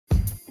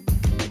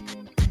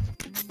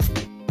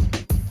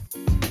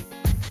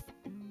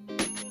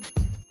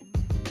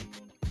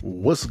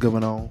What's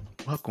going on?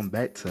 Welcome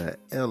back to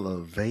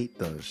Elevate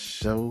the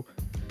Show,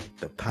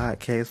 the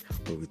podcast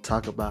where we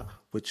talk about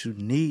what you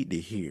need to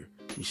hear.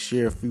 We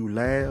share a few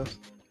laughs,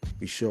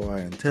 we show our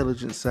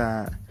intelligent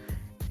side,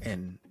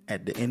 and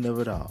at the end of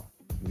it all,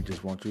 we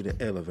just want you to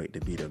elevate to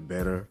be the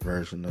better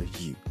version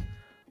of you.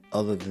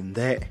 Other than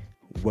that,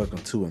 welcome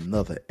to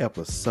another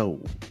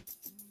episode.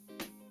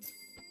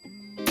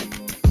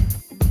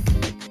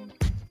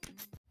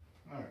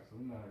 Alright, so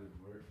we know how this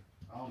works.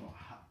 I don't know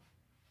how.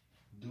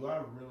 Do I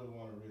really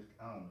want to risk?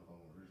 I don't know if I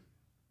want to risk.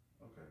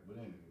 Okay, but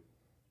anyway.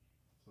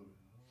 So,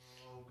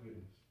 oh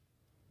goodness.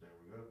 There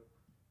we go.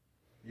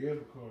 Yeah,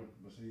 it's recording.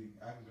 But see,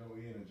 I can go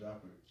in and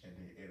drop it and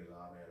then edit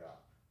all that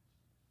out.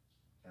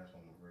 That's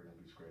when we're going to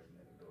be scratching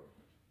at the door.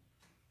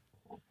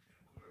 Of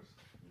course,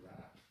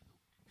 live.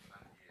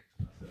 Not yet.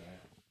 I said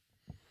I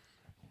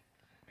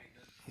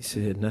am. He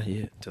said not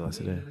yet till I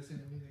said that.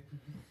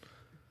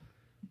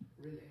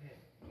 Really had.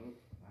 Oh,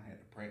 I had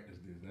to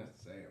practice this. That's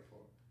the sad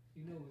part.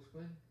 You know what's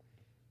funny?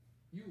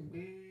 You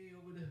way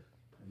over there.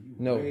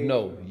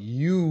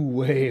 You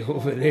way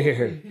over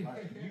there.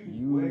 Like,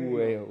 You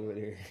way over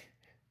there.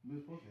 We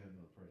were supposed to have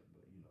another person,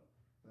 but you know,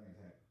 things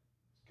happen.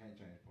 Can't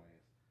change plans.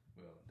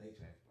 Well, they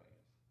change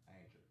plans. I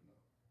ain't tripping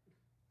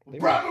though.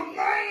 Brother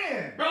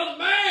man! Brother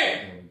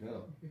man! There we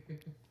go.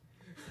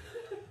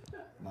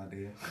 My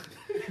dear.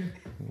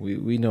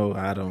 We know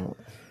I don't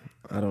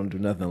do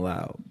nothing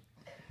loud.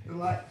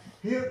 Like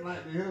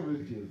him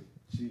is just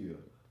chill.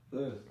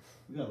 Us,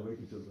 we gotta wake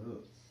each other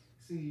up.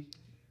 See,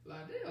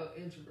 like they're an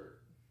introvert.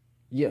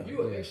 Yeah.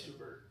 You an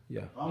extrovert.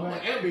 Yeah. I'm an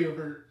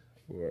ambivert.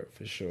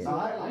 For sure. No,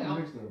 I'm a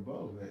mixture of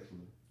both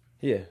actually.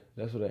 Yeah,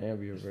 that's what an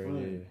It's ambivert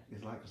funny. is.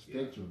 It's like a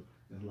spectrum.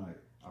 It's like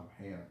I'm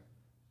half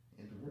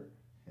introvert,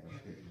 half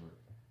extrovert.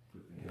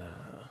 Nah,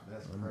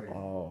 That's I'm crazy.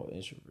 all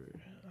introvert.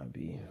 I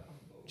be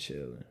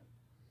chilling.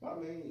 I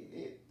mean,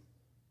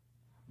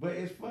 but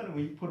it's funny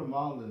when you put them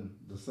all in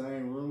the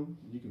same room.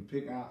 You can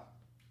pick out,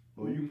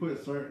 or you put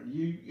if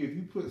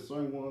you put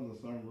certain ones in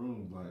certain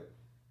rooms, like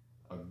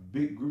a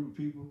big group of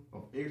people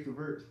of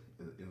extroverts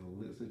is a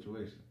lit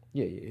situation.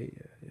 Yeah.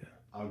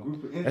 A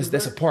group of introverts.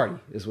 That's a party.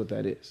 Is what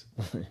that is.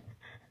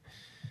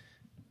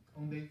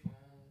 On their phone,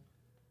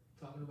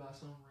 talking about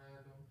something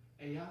random.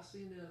 Hey, y'all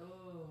seen that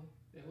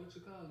what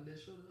you call it? That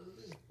show the other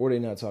day? Or they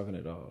not talking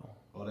at all.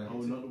 Or they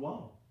holding up the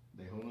wall.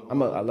 They holding up. The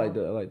wall. I like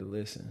to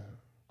listen. I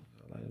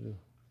like to do.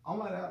 I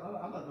like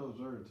to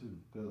observe too,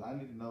 because I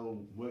need to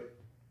know what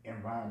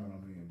environment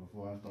I'm in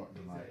before I start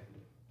to like.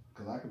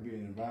 Because I could be in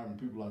an environment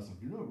people like,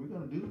 you know what we're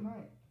gonna do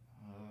tonight?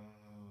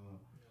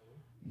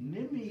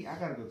 I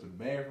gotta go to the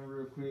bathroom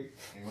real quick,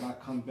 and when I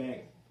come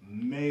back,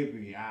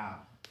 maybe I'm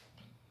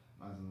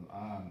on the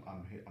way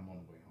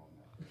home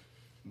now.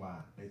 Why?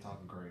 They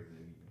talking crazy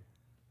again.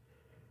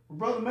 Well,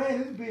 brother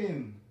man, it's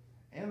been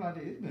a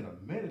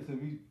minute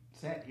since we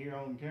sat here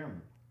on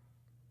camera.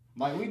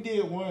 Like we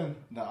did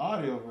the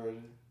audio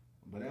version,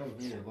 but that was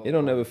very low. It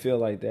don't ever feel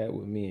like that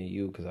with me and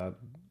you because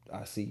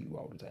I see you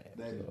all the time.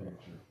 That is very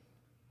true.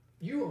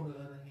 You on the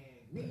other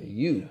hand, me.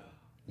 You,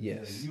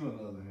 yes. Yeah, you on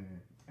the other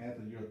hand,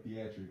 after your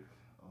theatric,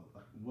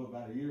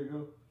 about a year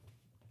ago?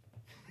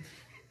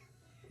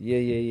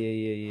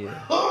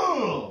 Yeah.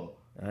 Oh!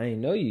 I ain't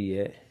know you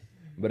yet,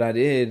 but I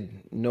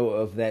did know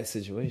of that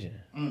situation.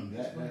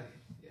 That situation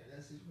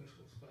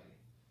was funny.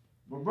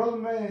 But brother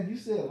man, you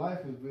said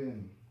life has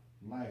been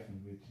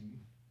lifing with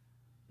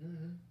you.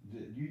 Mm-hmm.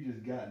 You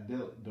just got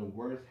dealt the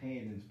worst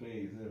hand in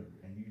spades ever,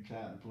 and you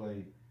tried to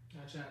play. I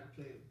tried to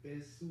play the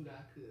best suit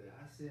I could.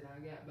 I said I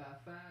got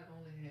about 5,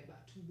 only had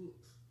about 2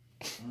 books.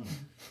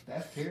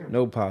 That's terrible.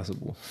 No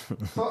possible.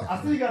 So I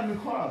still got a new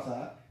car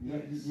outside. You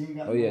ain't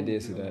got Oh yeah, I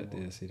did see that.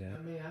 Did see I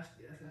that. mean, I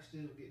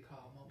still get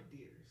called Mama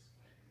Dearest.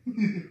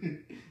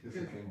 It's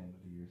okay on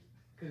the years.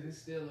 Because it's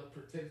still a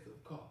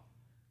protective car.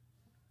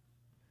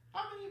 I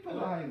mean, you put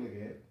how you look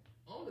at it.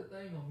 Only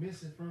thing I'm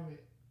missing from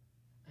it,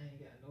 I ain't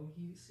got no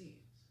heated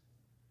seats,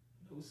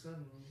 no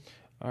sunroof.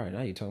 All right,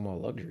 now you're talking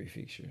about luxury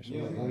features.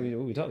 Yeah, What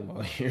we talking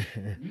about here?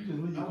 You just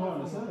leave your car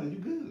in the sun, you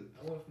good.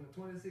 I went from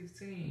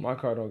 2016. My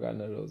car don't got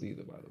none of those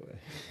either, by the way.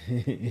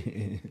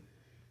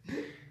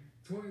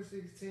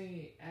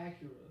 2016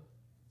 Acura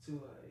to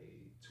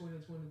a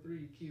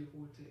 2023 Kia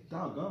Forte.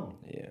 Doggone.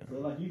 Yeah, So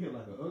like you get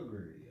like an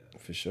upgrade. Yeah.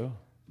 for sure.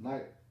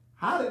 Like,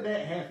 how did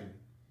that happen?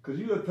 Because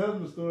you were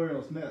telling the story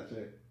on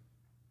Snapchat,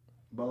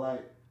 but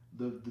like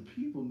the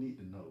people need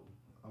to know.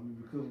 I mean,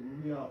 because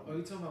we all. Oh,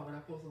 you talking about when I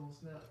posted on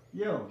Snap?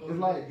 Yo, it's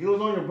like it was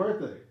on your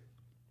birthday.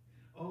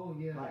 Oh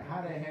yeah. Like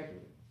how that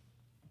happened?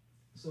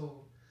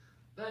 So,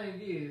 thing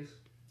is,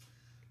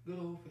 good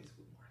old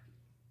Facebook market.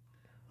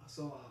 I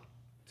saw a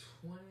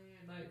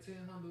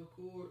 2019 Honda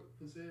Accord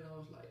for sale. I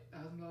was like,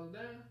 $1,000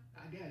 down.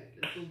 I got it.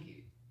 Let's go get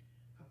it.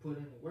 I put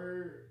in the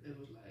word. It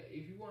was like,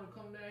 if you want to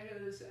come down here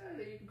this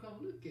Saturday, you can come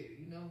look at it.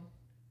 You know.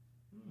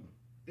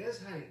 That's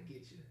how they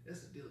get you.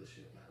 That's a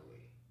dealership, by the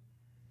way.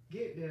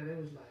 Get there. They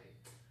was like,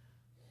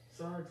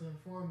 sorry to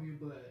inform you,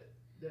 but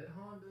that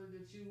Honda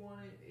that you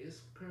wanted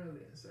is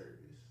currently in service.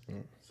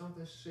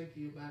 Something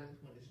shaky about it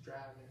when it's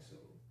driving, so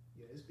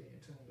yeah, it's being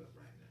tuned up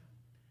right now.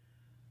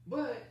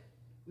 But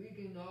we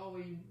can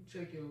always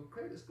check your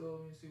credit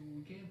score and see what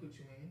we can put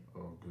you in.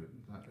 Oh, good.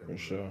 Not that For word.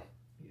 sure.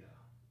 Yeah.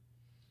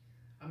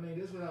 I mean,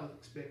 that's what I was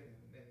expecting.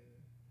 And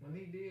when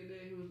he did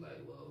that, he was like,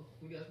 well,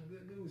 we got some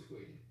good news for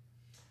you.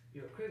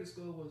 Your credit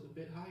score was a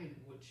bit higher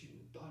than what you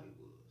thought it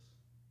was.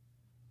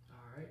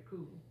 All right,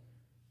 cool.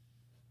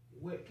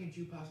 What can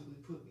you possibly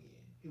put me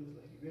in? He was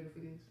like, you ready for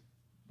this?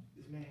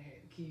 This man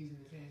had the keys in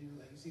his hand. He was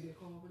like, you see that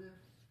car over there?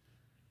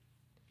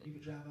 You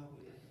can drive out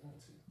with it if you want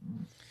to.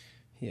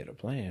 He had a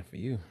plan for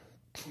you.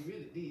 He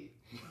really did.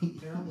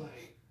 And I'm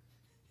like,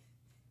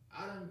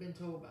 I done been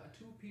told by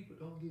 2 people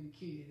don't get a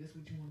kid. That's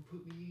what you want to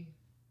put me in?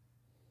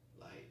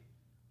 Like,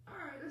 all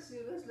right, let's see.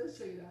 Let's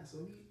check it out. So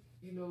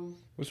he, you know,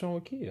 What's wrong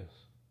with Kias?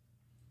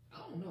 I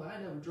don't know. I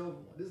never drove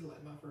one. This is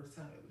like my first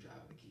time ever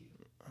driving a Kia.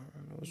 I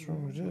don't know what's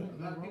wrong with that.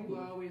 A lot of people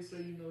always say,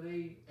 you know,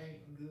 they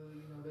ain't good.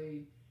 You know,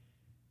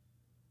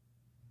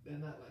 they're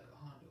not like a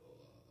Honda or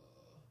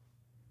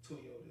a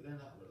Toyota. They're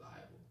not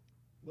reliable.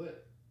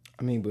 But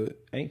I mean, but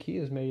ain't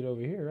Kias made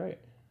over here, right?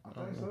 I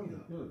think so.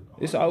 Good.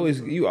 It's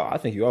always you. I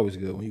think you always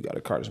good when you got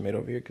a car that's made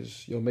over here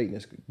because your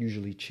maintenance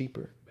usually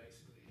cheaper.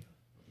 basically,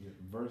 Yeah,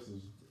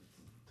 versus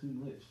too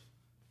much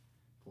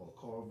for a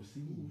car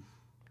overseas.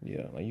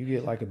 Yeah, like you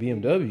get like a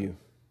BMW.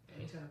 I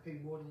ain't trying to pay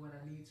more than what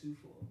I need to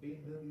for a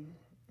BMW.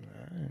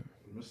 Right.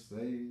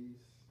 Mercedes.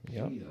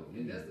 Yep. Kia,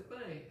 And that's the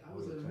thing. I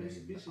was at a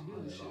Mitsubishi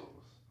dealership.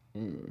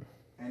 Mm.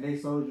 And they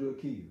sold you a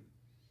Kia.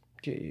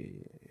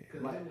 Yeah.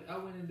 Cause I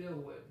went in there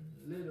with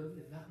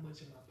literally not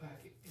much in my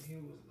pocket, and he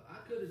was like,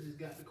 I could have just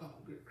got the car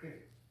with good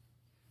credit,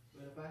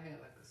 but if I had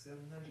like a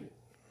 700,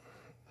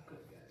 I could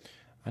have got it.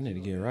 I need to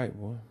get right,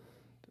 boy.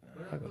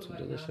 But I go put to the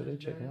like dealership, they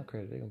check my 900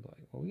 credit. They gonna be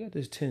like, well, we got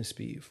this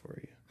 10-speed for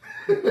you.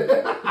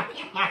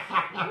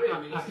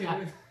 Really?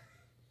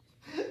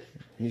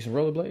 You need some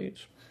rollerblades?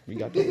 We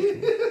got those.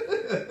 You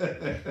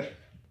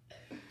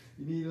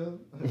need them?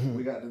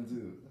 We got them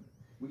too.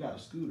 We got a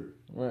scooter.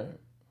 Right.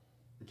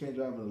 You can't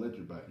drive an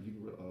electric bike.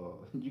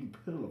 You can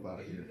pedal up out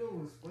of You here. know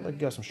what's funny? Like you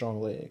got some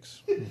strong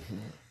legs.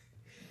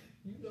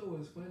 You know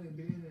what's funny?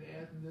 Being in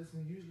Athens,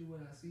 listen, usually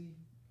when I see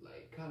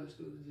like college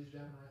students just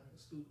driving around on a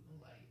scooter,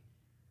 I'm like,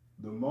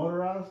 The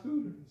motorized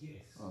scooter?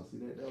 yes. Oh, see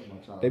that was my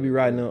child. They be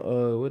riding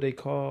on what they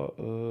call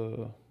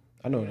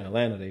I know in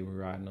Atlanta they were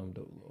riding them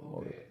the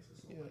Mopeds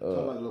or something.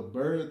 Talking like little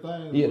bird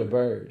thing. yeah, the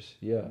birds.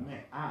 Yeah.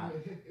 Man, I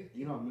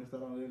missed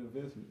out on that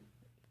investment.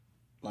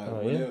 Like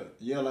Oh, when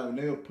yeah? like when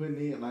they were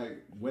putting in,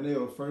 like when they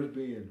were first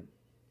being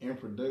in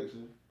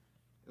production,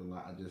 and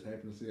like I just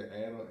happened to see an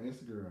ad on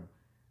Instagram.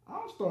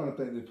 I'm starting to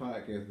think this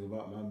podcast is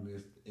about my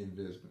missed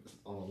investments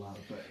on a lot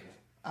of things.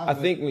 I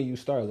think when you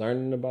start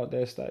learning about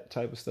that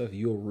type of stuff,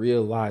 you'll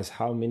realize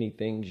how many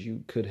things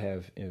you could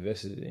have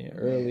invested in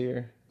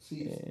earlier.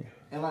 See, Yeah.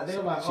 and like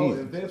they're like, Jesus.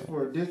 invest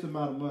for this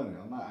amount of money.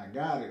 I'm like, I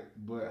got it,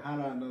 but how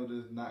do I know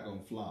this is not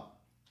gonna flop?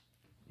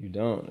 You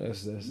don't.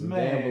 That's the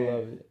Man. gamble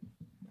of it.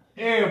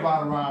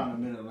 Everybody around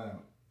them in Atlanta.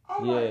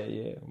 I'm like,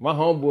 Yeah. My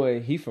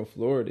homeboy, he from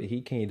Florida.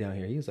 He came down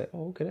here. He was like,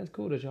 "Oh, okay, that's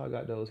cool that y'all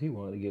got those." He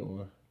wanted to get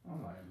one.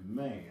 I'm like,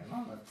 man.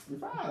 I'm like,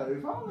 if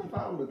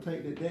I would have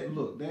taken that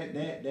look, that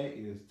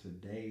is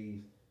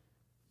today's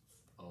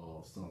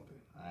something.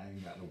 I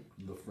ain't got no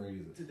the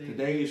phrase.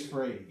 Today's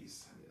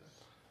phrase.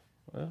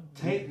 Well,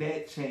 Take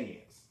that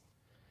chance.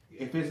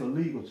 If it's a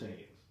legal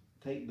chance,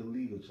 take the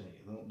legal chance.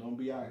 Don't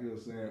be out here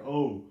saying,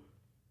 "Oh,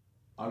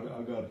 I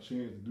got a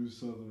chance to do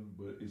something,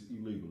 but it's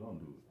illegal." Don't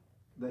do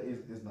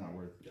it. It's not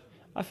worth it.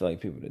 I feel like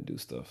people that do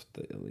stuff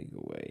the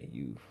illegal way,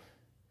 you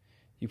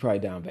probably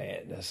down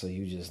bad. That's so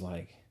you just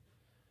like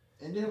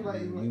And then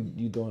like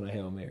you doing a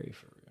Hail Mary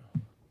for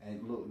real.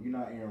 and look, you're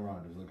not Aaron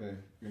Rodgers, okay?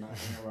 You're not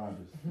Aaron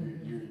Rodgers.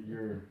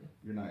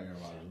 You're not Aaron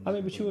Rodgers. I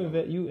mean,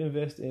 but you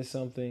invest in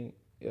something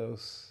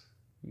else.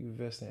 You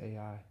invest in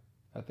AI.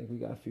 I think we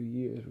got a few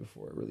years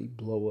before it really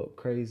blow up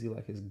crazy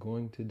like it's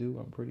going to do.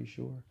 I'm pretty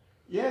sure.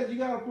 Yeah, you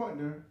got a point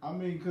there. I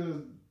mean,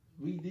 because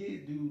we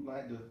did do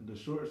like the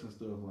shorts and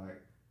stuff, like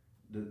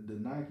the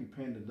Nike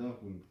Panda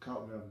Dunk one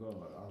caught me off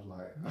guard. I was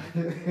like,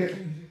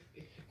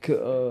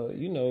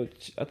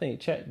 I think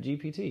Chat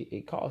GPT,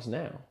 it costs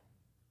now.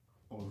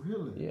 oh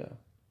really? Yeah,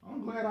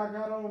 I'm glad I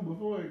got on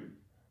before.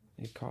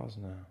 it costs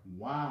now.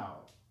 Wow.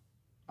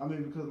 I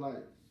mean, because like,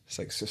 It's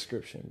like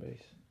subscription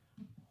based.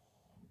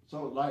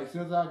 so like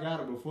since I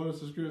got it before the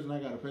subscription, I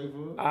got to pay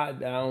for it. I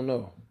don't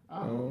know.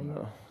 I don't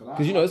know.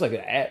 Because it's like an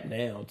app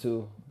now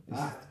too. It's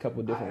a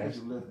couple different I apps.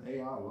 actually left AI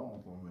alone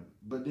for a minute,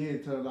 but then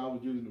it turns out I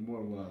was using it more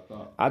than what I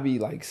thought. I be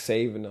like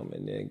saving them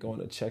and then going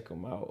to check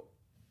them out.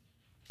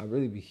 I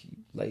really be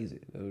lazy.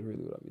 That's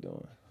really what I be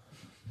doing.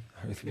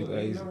 I really be Well,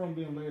 lazy. you know I'm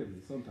being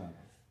lazy sometimes.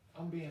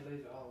 I'm being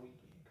lazy all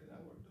weekend because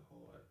I worked a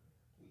hard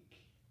week.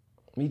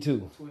 Me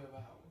too. 12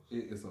 hours.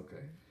 It's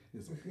okay.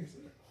 It's okay.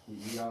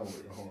 we all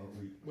work a hard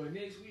week. But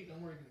next week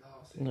I'm working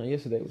all 6. No,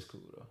 yesterday was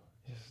cool though.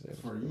 Yesterday was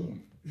For cool. you.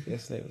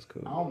 Yesterday was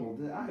cool. I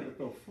almost did. I had to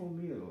throw 4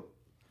 meals.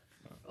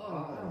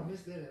 Oh, I don't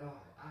miss that at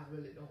all. I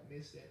really don't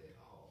miss that at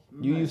all.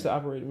 You used to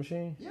operate the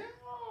machine? Yeah.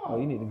 Oh,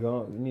 you need to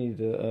go. You need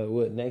to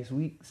what next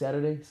week?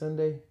 Saturday,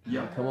 Sunday.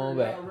 Yeah. Come on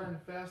back. Y'all running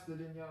faster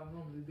than y'all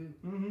normally do.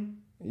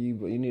 You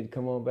need to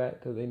come on back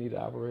because they need an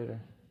operator.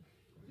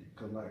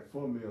 Cause like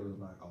 4 mil is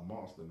like a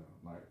monster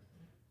now. Like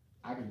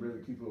I can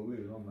barely keep up with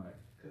it. I'm like,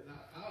 Cause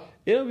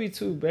It'll be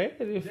too bad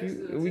if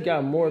we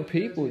got more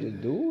people to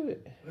do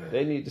it.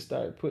 They need to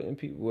start putting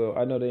people. Well,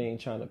 I know they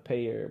ain't trying to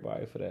pay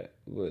everybody for that,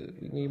 but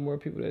we need more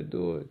people that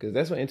do it because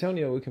that's what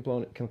Antonio was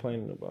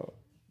complaining about.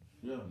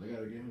 yeah, they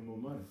gotta give him more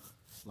money.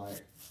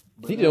 Like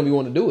He don't be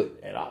want to do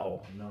it at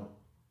all. No.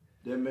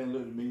 That man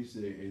looked at me and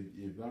said,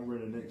 if I run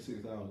the next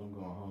 6 hours, I'm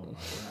going home.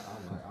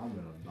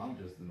 I'm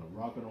just in a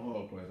rock and a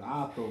hard place.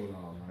 I'll throw it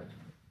all night.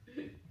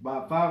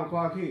 By 5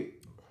 o'clock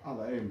hit, I was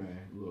like, hey man,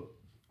 look,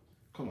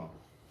 come on.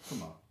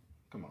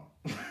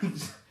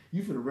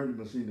 You finna run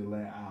the machine the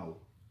last hour.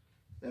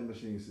 That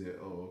machine said,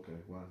 oh, okay,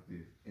 watch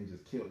this. And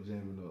just kept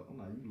jamming up. I'm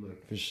like, you lucky.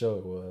 For sure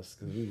it was,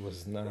 because we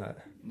was not.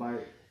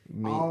 Like,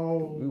 We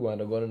wound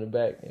up going in the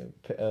back and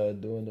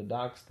doing the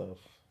dock stuff.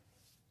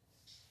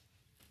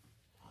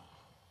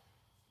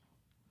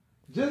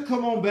 just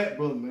come on back,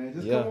 brother, man.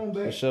 Just come on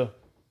back. For sure.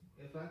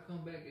 if I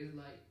come back, it's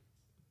like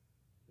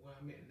where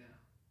I'm at now.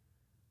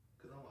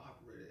 Cause I'm an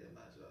operator at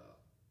my job.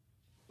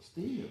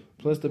 Still.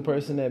 Plus the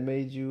person that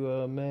made you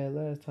mad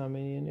last time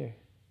ain't in there.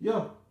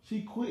 Yeah,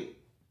 she quit.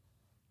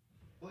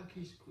 Why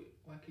Keisha quit?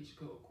 Why Keisha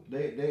Cole quit?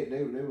 They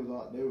were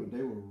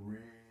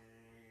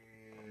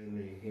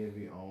really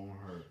heavy on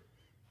her.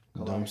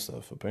 Dumb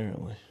stuff,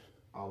 apparently.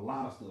 A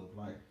lot of stuff.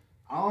 Like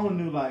I only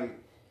knew like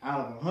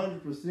out of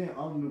 100%, I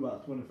only knew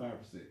about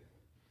 25%.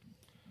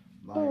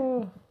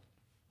 Like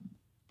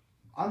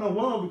I know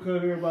one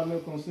because everybody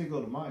else on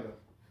Cinco de Mayo.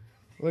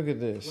 Look at What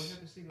this.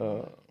 happened to Cinco de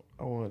Mayo?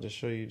 I wanted to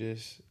show you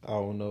this. I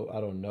don't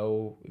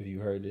know if you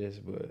heard this,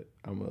 but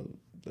I'm gonna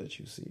let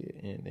you see it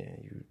and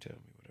then you tell me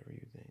whatever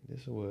you think.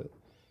 This is what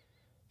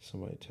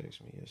somebody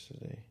texted me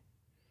yesterday.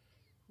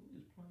 Who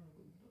is playing with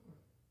the door?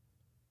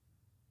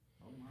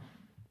 Oh my.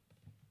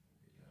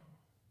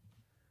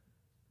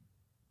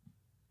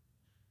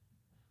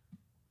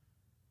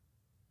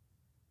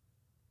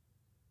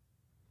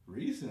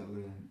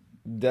 Recently.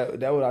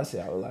 That what I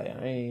said. I was like,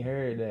 I ain't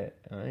heard that.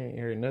 I ain't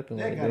heard nothing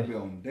That like gotta that. be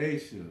on day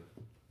shift.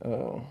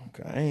 Oh,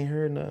 I ain't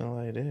heard nothing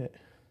like that.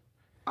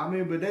 I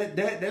mean, but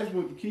that's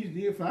what Keith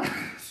did find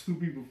two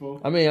people for.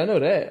 I mean, I know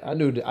that. I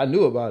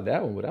knew about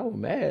that one, but I was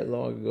mad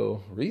long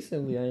ago.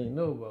 Recently, I ain't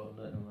know about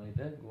nothing like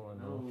that going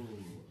on. Oh,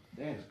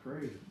 that's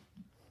crazy.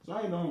 So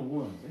I ain't the only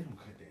one. They don't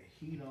cut that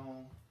heat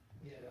on.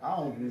 Yeah, I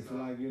don't even feel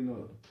like getting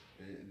up.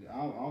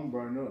 I'm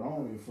burning up. I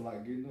don't even feel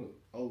like getting up.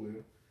 Oh well.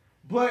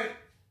 But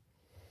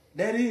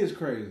that is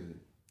crazy.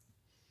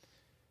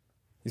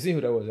 You see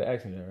who that was that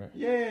asked me that, right?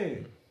 Yeah.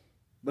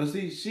 But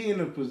see, she in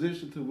a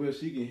position to where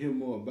she can hear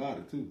more about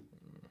it too.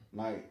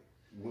 Like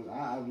when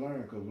I've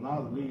learned, because when I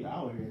was leaving,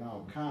 I was hearing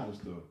all kind of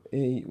stuff.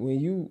 And when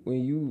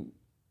you,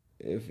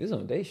 if it's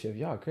on day shift,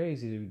 y'all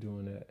crazy to be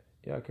doing that.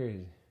 Y'all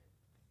crazy.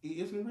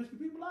 It's some risky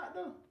people out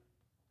there.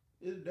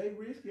 They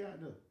risky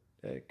out there.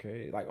 That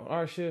crazy. Like on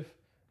our shift,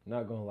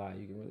 not gonna lie,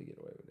 you can really get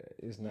away with that.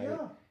 It's not.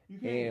 Yeah, you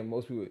can. And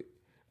most people,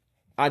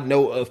 I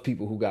know of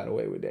people who got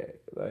away with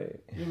that.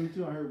 Like, Yeah, me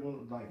too. I heard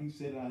one, like, he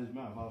said it out of his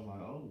mouth. I was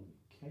like, oh,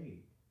 okay.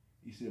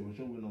 He said, well,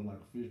 your window like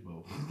a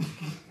fishbowl.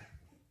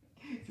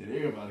 He said,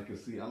 everybody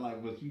could see. I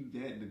like, but you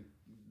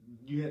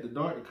had the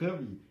dark to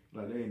cover you.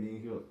 Like, they ain't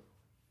even help.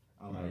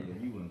 I'm like, yeah,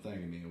 you wasn't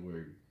thinking that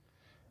word.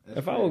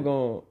 if I was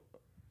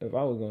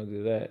gonna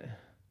do that,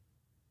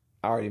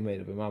 I already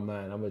made up in my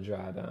mind. I'm gonna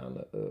drive down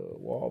to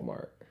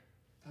Walmart.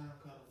 I don't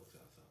call it what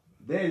y'all talking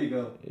about. There you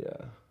go.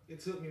 Yeah. It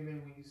took me a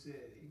minute when you said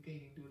you can't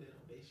even do that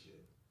on day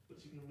shift, but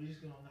you can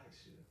just get on night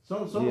shift.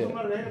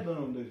 Somebody that have done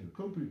on this.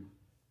 Couple people.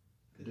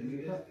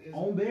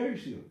 On Barry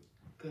shift.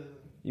 Cause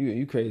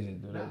You crazy to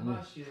do that. not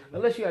my shift. but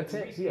Unless you got the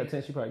 10. You got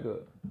 10, she probably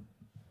good.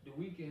 The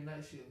weekend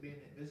night shift being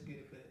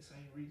investigated for that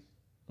same reason.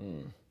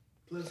 Mm.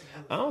 Plus,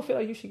 I don't feel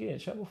like you should get in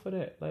trouble for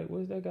that. Like,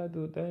 what's that got to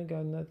do? That ain't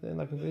got nothing.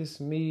 Like, if it's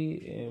me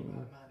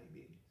and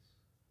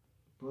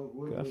I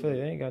feel like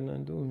that ain't got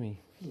nothing to do with me.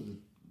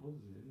 What is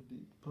it?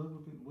 Public,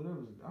 whatever.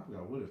 I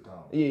forgot what it's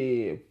called.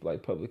 Yeah,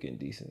 like public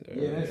indecent,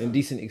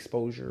 indecent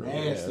exposure.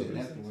 That's or it. whatever.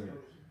 That's the word.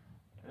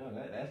 Yeah,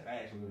 that's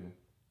actually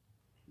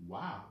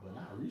wow, but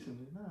not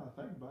recently. Now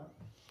I think about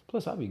it.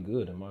 Plus, I be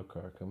good in my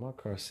car because my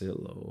car sit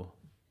low.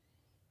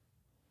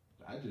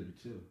 I just be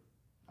chilling.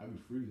 I be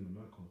freezing in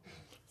my car.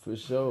 For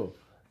sure.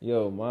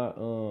 Yo,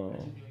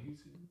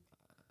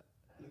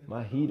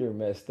 my heater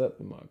messed up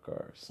in my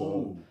car.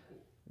 So,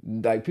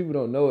 like, people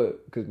don't know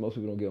it because most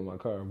people don't get in my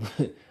car.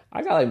 But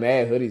I got, like,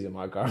 mad hoodies in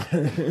my car.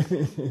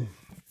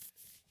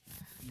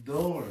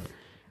 Darn.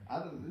 I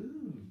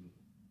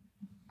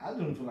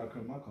don't feel like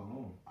coming my car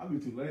home. I be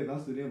too late. I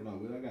sit in like,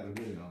 well, I got a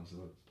hoodie on, so.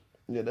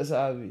 Yeah, that's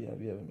how I be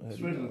having my hoodie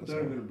Especially on, the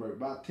 30-minute break.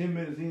 About 10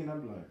 minutes in, I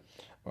be like.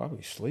 I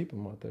be sleeping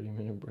my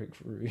 30-minute break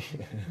for real.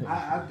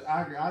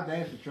 I've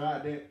actually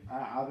tried that.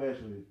 I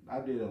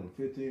did it on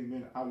a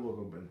 15-minute. I woke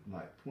up in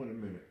like 20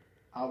 minutes.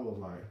 I was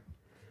like,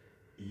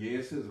 yeah,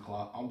 it's 6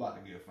 o'clock. I'm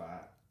about to get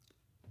fired.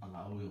 I'm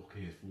like, oh,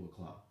 okay, it's 4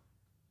 o'clock.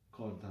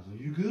 call the time.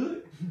 You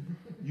good?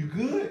 You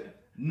good?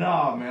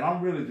 Nah, man,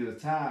 I'm really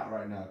just tired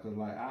right now because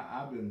like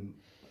I've been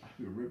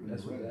ripping.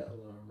 That's the what weather. that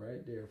alarm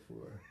right there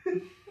for.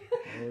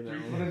 Hold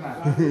 3:49.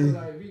 I feel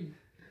like me.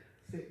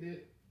 Set that.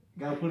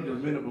 Gotta put it a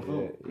minute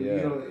before. Yeah.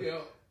 You know,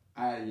 Yeah.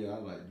 I like, you know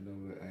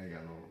what, I ain't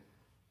got no.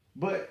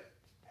 But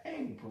I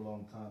ain't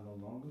prolong time no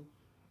longer.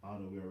 I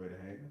know we already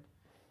hanging.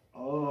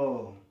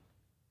 Oh,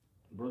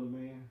 brother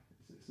man,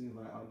 it seems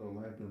like I know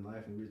life been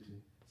life and with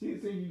you.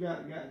 See, you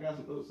got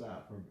some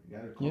upside from it. You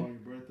got a car on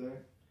your birthday.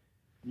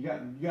 You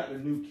got the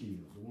new Kia.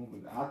 The one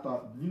with, I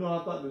thought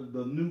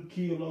the new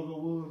Kia logo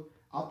was.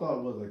 I thought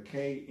it was a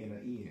K and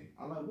an N.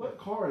 I'm like, what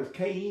car is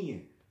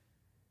KN?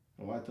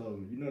 Oh, I told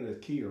him, you know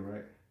that's Kia,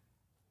 right?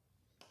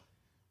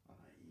 I'm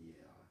like,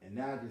 yeah. And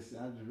now I just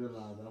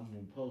realized that I'm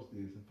gonna post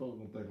this and folks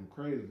gonna think I'm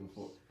crazy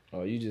before.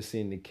 Oh, you just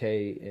seen the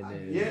K and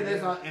then Yeah,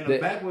 that's all, and the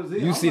back was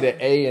it. You I'm see like,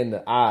 the A and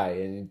the I,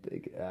 and you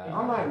think,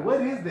 I'm like, what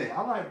is that?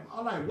 I'm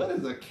like, what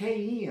is a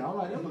KN? I'm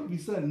like, that must be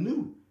something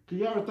new. Cause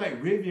you ever think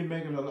Rivian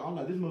making a? I'm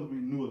like, this must be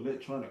new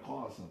electronic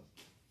car or something.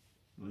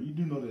 Well, you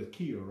do know that's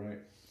Kia, right?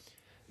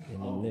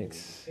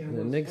 in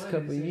the next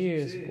couple of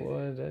years,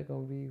 boy, that's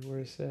gonna be where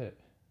it's at.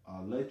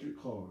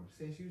 Electric cars.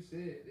 Since you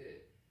said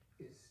that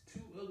it's two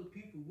other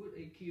people with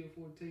a Kia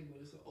Forte, but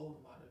it's an older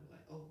model,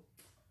 like, oh,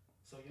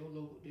 so your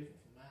logo different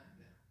from mine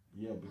now.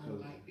 Yeah, I because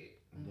don't like that.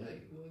 I'm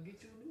like, well, get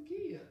you a new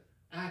Kia.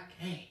 I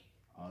can't.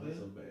 oh, that's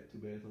so bad. Too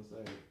bad, so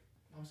sad.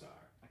 I'm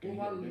sorry. I can't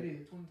What model hear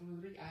it is?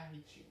 2023. I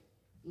hate you.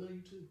 Love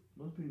you too.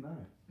 Must be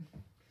nice.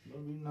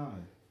 Must be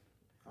nice.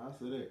 I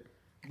say that.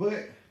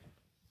 But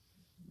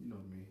you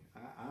know me.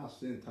 I'll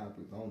send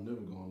topics. I don't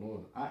never go in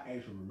order. I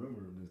actually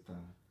remember them this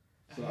time.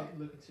 So I had to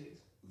look at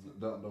chicks.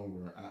 don't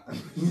worry.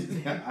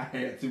 I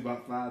had to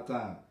about 5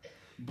 times.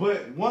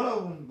 But one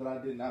of them that I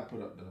did not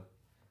put up there,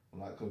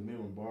 like, cause me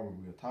and Barbara,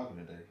 we were talking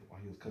today while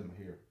he was cutting my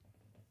hair.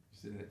 You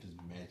see that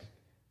just magic.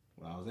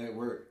 When I was at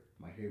work,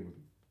 my hair was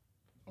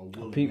a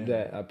woolly I peeped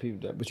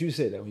mammoth. that. But you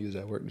said that when you was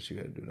at work that you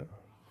had to do that.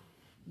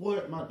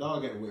 What? My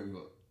dog got to wake me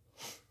up.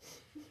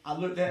 I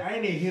looked at. I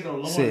ain't even hit no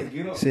alarm to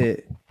get up.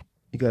 Said,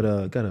 you got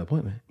an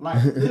appointment.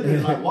 Like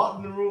literally, like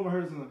walked in the room and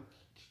heard something.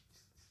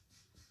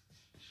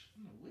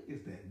 What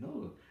is that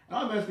noise? And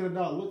I'm asking the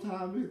dog, what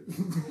time is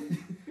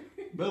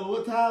it? Bella,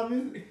 what time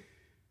is it?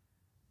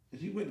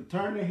 And she went to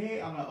turn her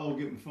head. I'm like, oh,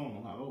 get my phone.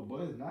 I'm like, oh,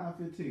 boy, it's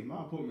 9:15.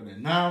 My appointment at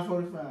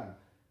 9:45.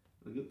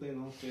 The good thing I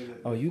don't say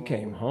that. Oh, you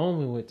came home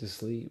and went to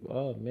sleep.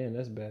 Oh man,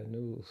 that's bad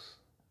news.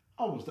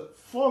 Almost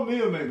 4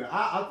 meal maybe.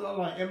 I thought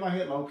like in my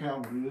head, like, okay,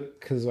 I'm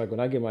good. Cause like when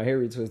I get my hair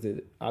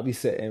retwisted, I'll be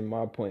setting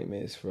my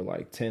appointments for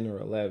like 10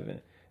 or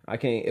 11. I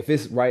can't, if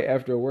it's right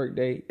after a work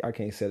day, I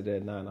can't set it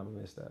at 9. I'm gonna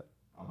miss that.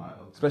 I'm like,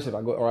 okay. Especially if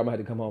I go, or I might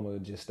have to come home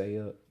and just stay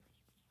up.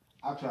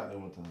 I tried that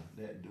one time.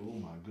 That dude, oh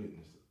my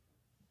goodness.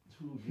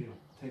 Who get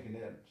taking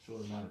that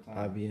short amount of time?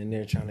 I'll be in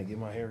there trying to get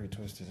my hair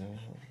retwisted.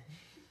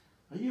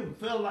 You ever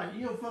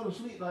fell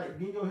asleep like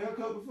getting your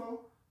haircut before?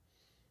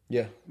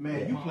 Yeah.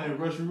 Man, you playing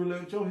Russian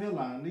roulette with your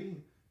hairline, didn't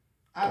you?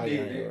 I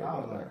did that. I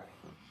was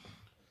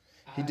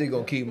like, He just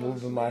gonna keep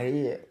moving my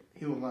head.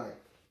 he was like,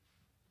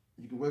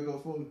 you can wake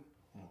up for me?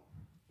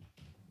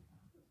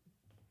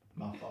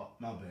 My fault,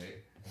 my bad.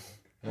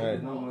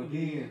 Right. No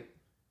again.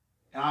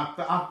 And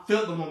I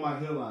felt them on my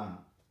hairline.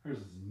 Hers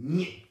is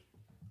nyeh.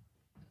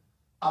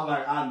 I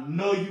like, I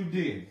know you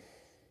did.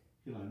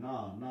 He's like,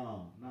 no.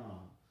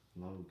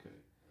 Like, okay.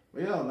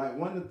 But yeah, like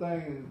one of the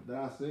things that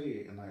I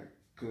said, and like,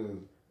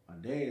 cause my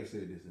dad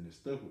said this and it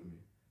stuck with me.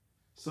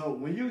 So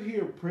when you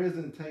hear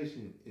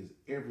presentation is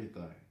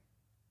everything,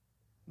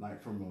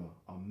 like from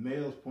a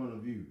male's point of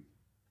view,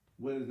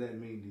 what does that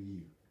mean to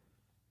you?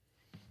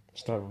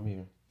 Start with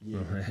me.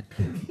 Yeah.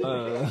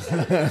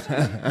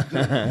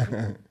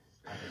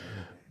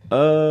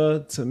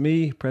 To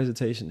me,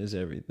 presentation is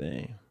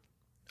everything.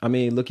 I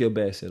mean, look your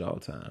best at all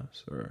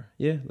times, or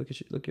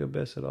look your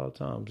best at all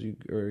times. You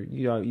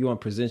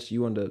want to present,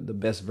 you want the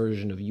best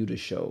version of you to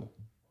show.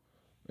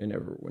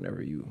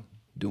 Whenever you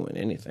doing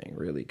anything,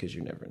 really, because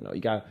you never know.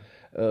 You got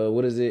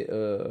what is it?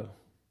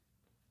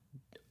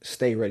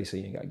 Stay ready, so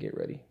you ain't got to get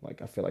ready.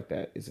 Like I feel like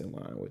that is in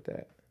line with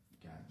that.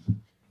 Gotcha.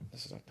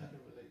 That's what I can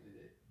relate to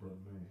that. Brother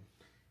man.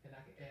 And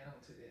I can add on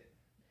to that.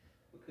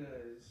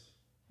 Because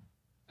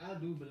I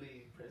do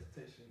believe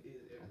presentation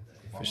is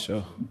everything. for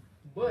sure.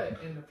 But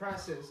in the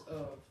process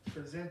of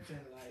presenting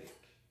like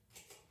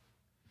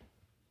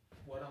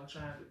what I'm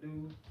trying to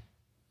do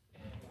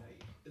and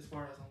like as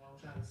far as what I'm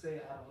trying to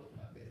say, I don't look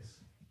my best.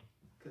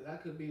 Cause I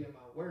could be in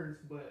my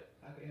worst, but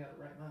I could have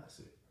the right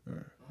mindset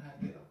on how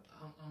to get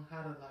on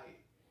how to like,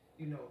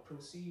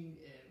 proceed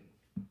and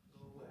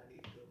do what I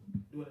need to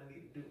do what I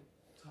need to do,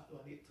 talk who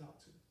I need to talk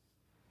to,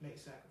 make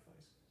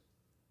sacrifices.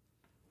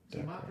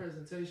 So my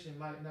presentation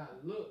might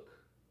not look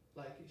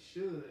like it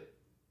should,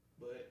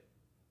 but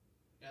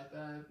after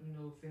I,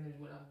 finish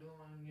what I'm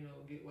doing,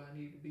 get where I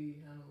need to be,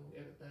 handle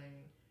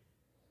everything,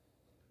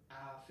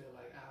 I feel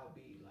like I'll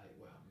be like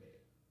where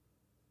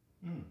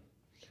I'm at.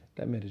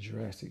 That made a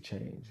drastic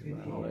change,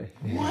 by the way.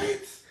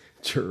 What?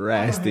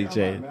 Drastic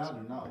change. Man, I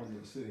do not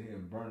want to sit here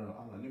and burn up.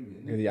 I'm like,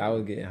 let me. Yeah, I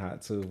was getting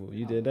hot too. When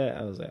you did that,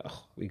 I was like,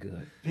 oh, we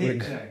good.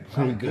 Big We're change.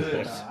 We're I'm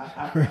good.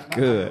 We're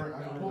good.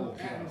 Whole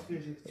atmosphere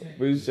just changed.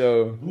 We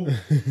show.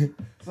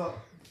 So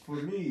for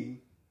me,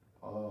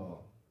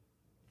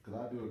 because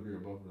I do agree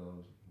with both of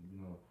those. You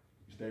know,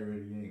 you stay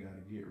ready, you ain't got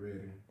to get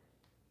ready.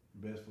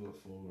 Best foot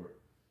forward.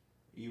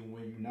 Even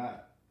when you're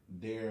not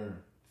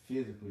there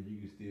physically, you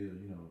can still,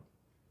 you know,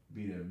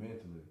 be there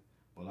mentally.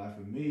 But like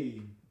for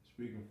me,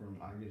 speaking from,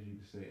 I guess you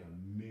could say, a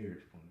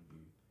marriage point of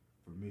view,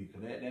 for me,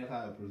 because that's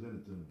how it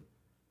presented to me.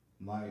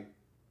 Like,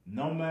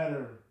 no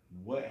matter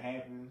what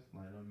happens,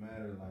 like, no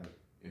matter, like,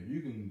 if you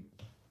can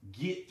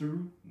get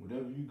through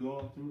whatever you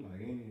going through,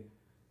 like any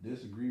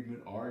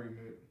disagreement,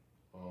 argument,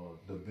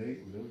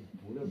 debate,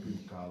 whatever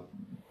people call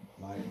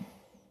it, like,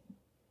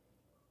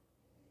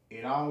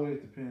 it always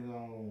depends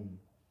on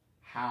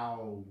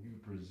how you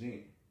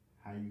present,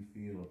 how you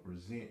feel, or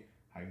present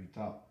how you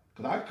talk.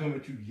 Because I come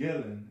at you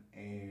yelling,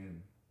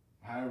 and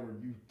however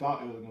you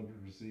thought it was going to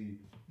be received,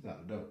 it's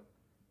out the door.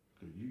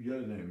 Because you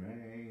yelling at me,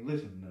 man, I ain't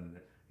listening to none of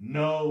that.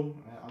 No,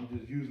 I'm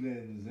just using that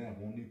as an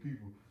example. On these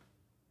people,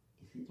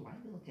 is his wife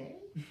okay?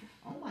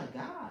 Oh my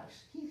gosh,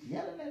 he's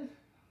yelling at me.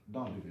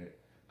 Don't do that.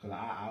 Because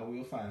I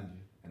will find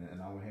you,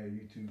 and I will have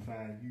you two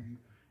find you,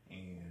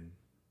 and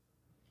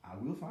I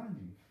will find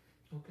you.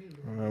 Okay.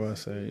 I'm about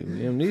to say,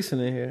 Liam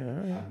Neeson in here. All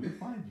right. I will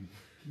find you.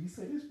 Can you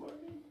say this for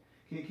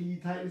me? Can you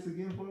type this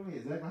again for me?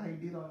 Exactly how you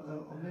did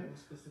on that? A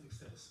specific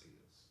set of skills.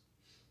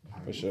 I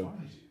For will sure.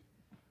 find you.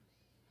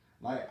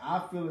 Like, I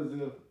feel as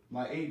if,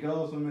 like, it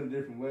goes so many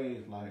different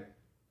ways. Like,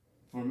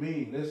 for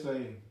me, let's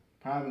say,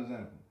 prime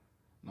example,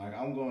 like,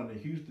 I'm going to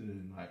Houston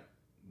in, like,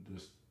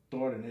 the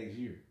start of next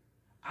year.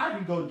 I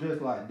can go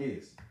just like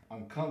this.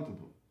 I'm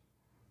comfortable.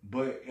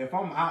 But if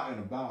I'm out and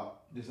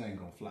about, this ain't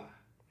going to fly.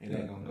 It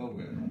ain't going to go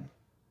well.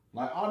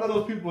 Like, although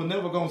those people are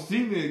never going to see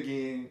me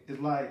again, it's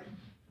like,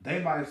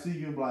 they might see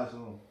you and be like,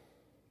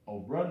 oh,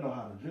 brother know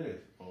how to dress.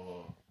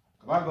 Or,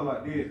 if I go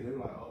like this, they're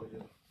like, oh, yeah,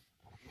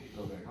 you need to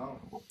go back home.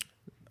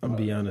 I'm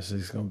gonna be honest,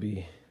 it's gonna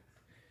be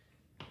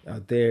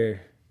out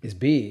there. It's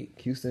big.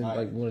 Houston,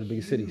 like one of the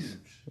biggest cities.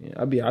 Yeah,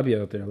 I'll be out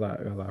there a lot.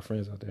 I got a lot of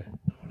friends out there.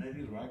 That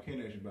is right. I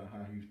can't ask you about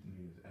how Houston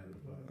is at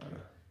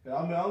the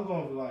I mean, I'm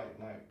going for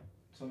like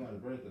somebody's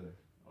birthday,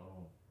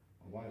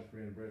 my wife's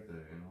friend's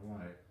birthday, and I'm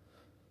like,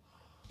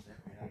 oh,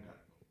 that man, I gotta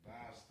go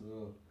buy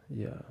stuff.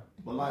 Yeah.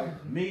 But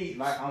like me,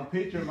 like I'm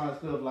picturing my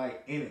stuff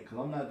like in it, cause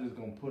I'm not just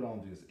gonna put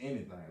on just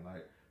anything.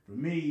 Like for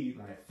me,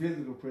 like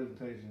physical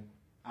presentation,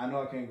 I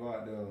know I can't go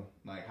out there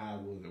like how I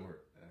was at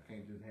work. I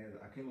can't just have.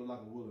 I can't look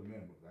like a woolly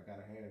member. I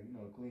gotta have, you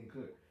know, a clean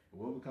cut.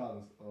 What we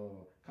call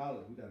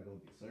college, we gotta go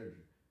get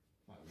surgery.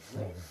 Like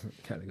what?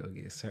 Gotta go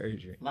get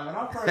surgery. Like when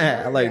I first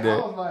I like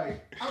that.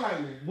 I'm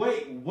like,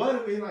 wait,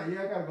 what? He's like,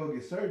 yeah, I gotta go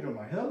get surgery on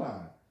my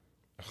hairline.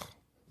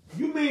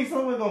 You mean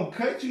someone gonna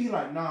cut you? He's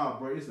like, nah,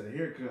 bro, it's a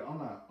haircut. I'm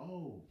like,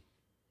 oh.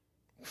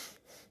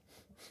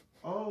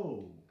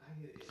 I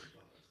hear it.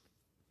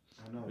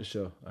 I know. For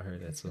sure, I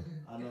heard that too.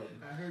 I know.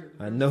 I heard it.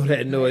 I know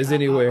that noise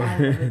anywhere. I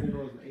heard that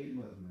noise in 8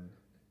 months, man.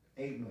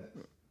 8 months.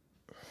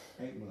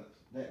 8 months.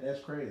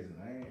 That's crazy.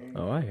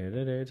 Oh, I hear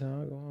that every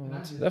time I go on. And I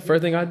That's the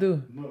first thing I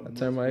do. I Must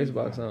turn my be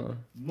Xbox nice. on.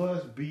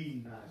 Must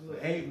be nice.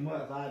 For 8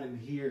 months, I didn't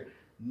hear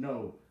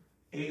no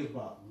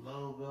Xbox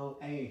logo.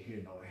 I ain't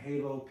hear no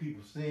Halo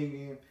people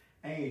singing.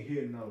 I ain't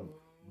hear none of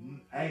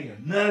that. You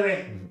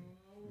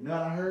know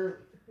what I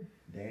heard?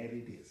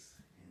 Daddy this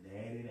and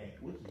daddy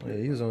that.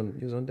 Yeah, he was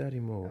on daddy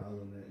mode. I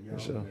was on that. Y'all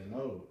For sure. on that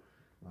mode.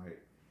 Like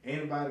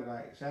anybody,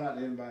 like shout out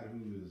to anybody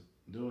who is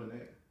doing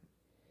that.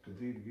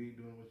 Continue to keep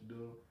doing what you're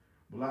doing.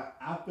 But like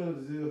I feel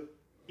as if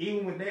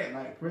even with that,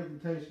 like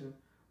presentation,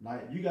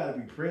 like you gotta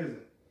be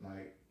present,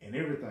 like in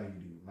everything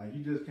you do. Like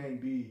you just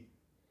can't be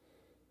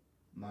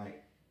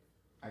like,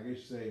 I guess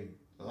you say,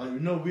 like, you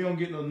know, we don't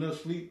get no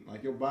enough sleep.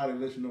 Like your body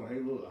lets you know, hey,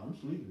 look, I'm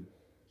sleeping.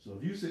 So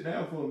if you sit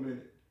down for a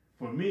minute,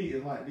 for me,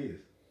 it's like this.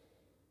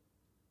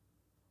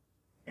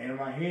 And in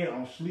my head,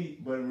 I'm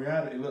asleep, but in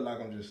reality, it look like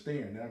I'm just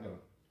staring. Then I go,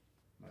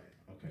 like,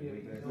 okay, Yeah,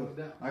 let you that zoned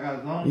go. out. I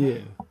got zoned Yeah.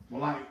 out. But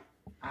like,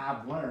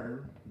 I've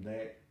learned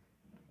that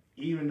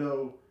even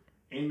though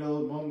in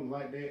those moments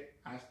like that,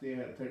 I still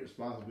have to take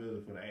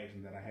responsibility for the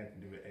actions that I had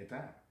to do at that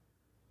time.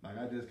 Like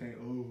I just can't,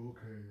 oh,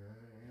 okay,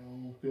 I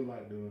don't feel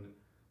like doing it.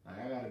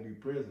 Like I gotta be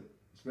present,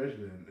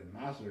 especially in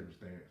my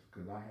circumstance,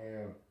 because I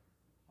have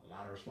a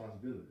lot of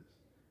responsibilities.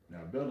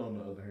 Now, Bill, on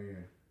the other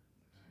hand,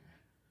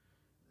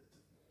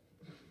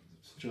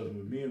 trust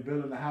me, me and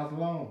Bill in the house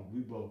alone,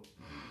 we both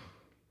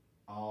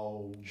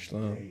all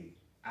Slum. day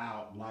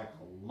out like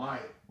a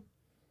light.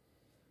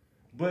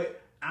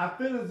 But I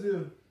feel as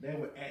if that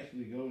would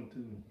actually go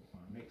into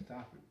our next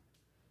topic,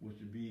 which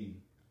would be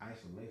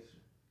isolation.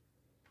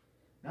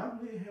 Now,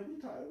 have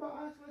we talked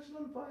about isolation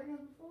on the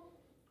podcast before?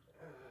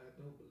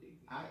 I don't believe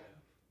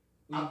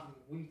we have.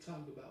 We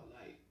talked about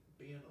like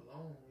being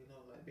alone, you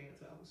know, like being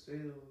to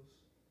ourselves,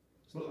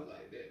 stuff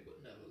like that,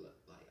 but never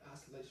like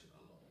isolation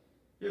alone.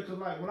 Yeah, cause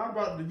like when I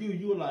brought it to you,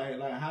 you were like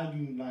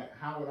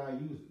how would I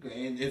use it?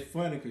 And it's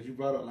funny cause you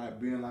brought up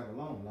like being like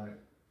alone. Like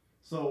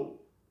So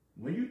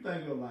when you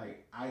think of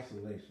like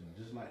isolation,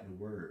 just like the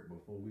word,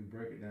 before we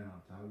break it down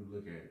to how we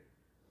look at it,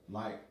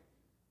 like,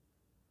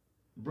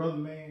 brother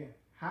man,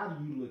 how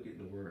do you look at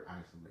the word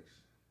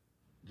isolation?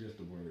 Just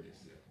the word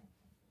itself.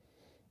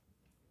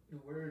 The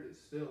word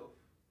itself,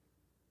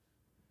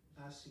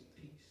 I see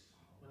peace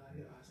when I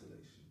hear isolation.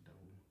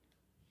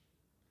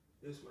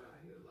 That's what I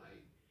hear.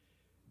 Like,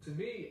 to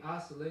me,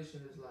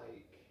 isolation is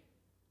like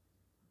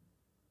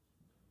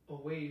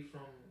away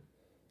from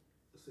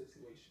the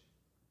situation.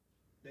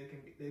 They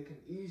can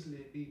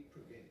easily be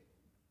prevented.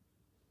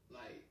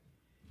 Like,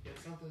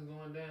 if something's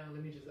going down,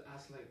 let me just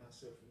isolate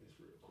myself from this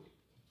real quick.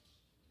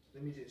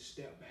 Let me just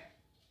step back.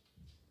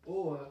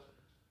 Or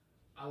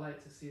I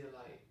like to see it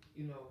like,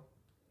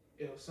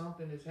 if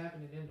something is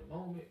happening in the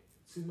moment,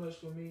 too much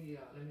for me,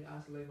 let me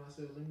isolate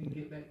myself. Let me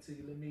get back to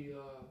you. Let me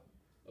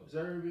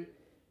observe it,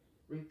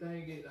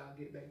 rethink it. I'll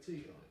get back to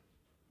you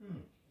on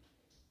it.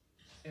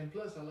 And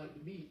plus, I like to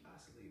be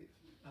isolated.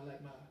 I like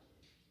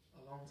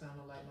alone time.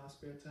 I like my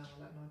spare time.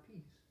 I like my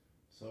peace.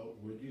 So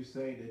would you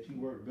say that you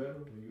work better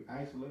when you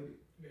isolated?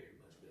 Very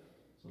much better.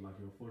 So like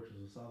your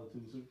Fortress of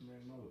Solitude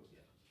Superman mode?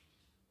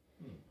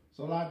 Yeah.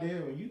 So like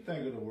there, when you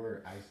think of the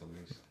word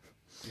isolation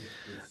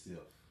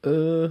itself,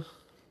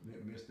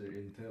 Mr.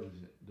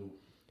 Intelligent,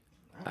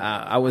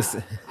 I was.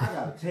 I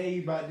gotta tell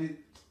you about this.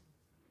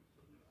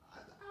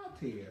 I'll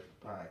tell you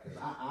because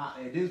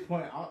I at this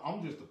point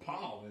I'm just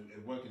appalled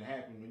at what can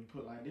happen when you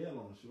put like Dale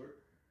on the short.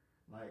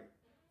 Like,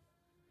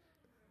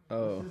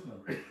 Oh.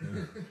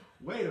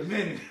 Wait a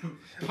minute.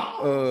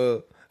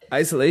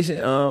 Isolation.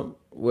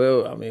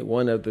 Well, I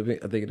mean, I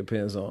think it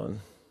depends on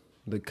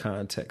the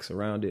context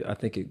around it. I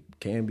think it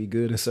can be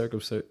good in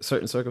certain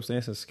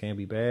circumstances, can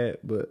be bad,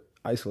 but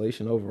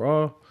isolation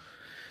overall,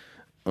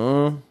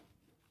 I'm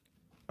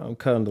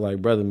kind of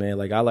like, brother, man.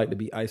 Like, I like to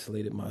be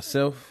isolated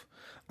myself.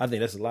 I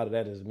think that's a lot of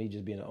that is me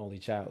just being an only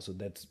child, so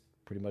that's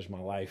pretty much my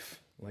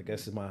life. Like,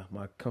 that's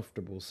my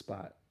comfortable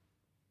spot.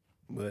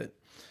 But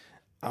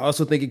I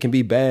also think it can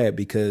be bad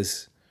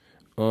because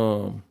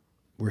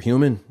we're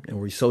human and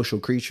we're social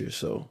creatures,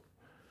 so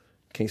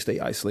can't stay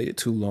isolated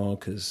too long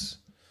because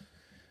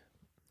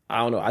I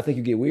don't know. I think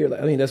you get weird.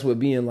 I mean, that's what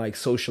being like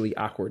socially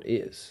awkward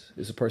is.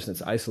 It's a person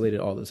that's isolated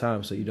all the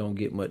time, so you don't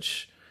get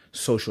much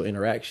social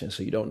interaction,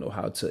 so you don't know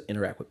how to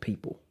interact with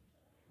people.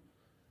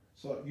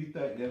 So you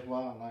think that's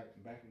why,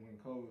 like, back when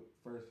COVID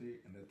first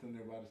hit and the thing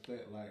everybody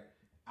said, like,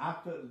 I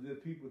felt as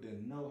if people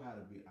didn't know how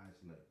to be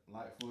isolated.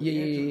 Like, for an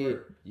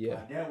introvert,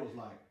 like, that was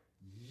like,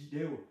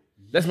 they were.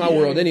 That's my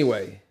world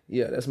anyway.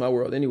 Yeah, that's my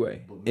world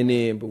anyway.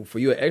 But for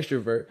you, an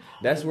extrovert,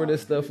 that's where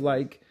this stuff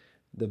like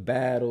the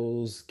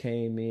battles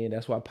came in.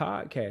 That's why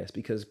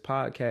because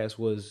podcast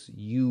was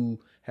you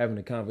having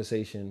a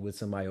conversation with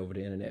somebody over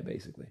the internet,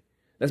 basically.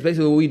 That's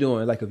basically what we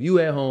doing. Like, if you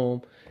at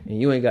home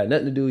and you ain't got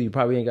nothing to do, you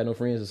probably ain't got no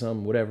friends or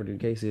something, whatever the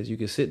case is, you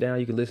can sit down,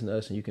 you can listen to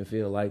us, and you can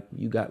feel like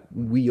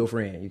we your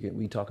friend.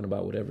 We talking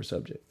about whatever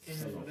subject. And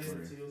it's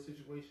related to your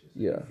situation. So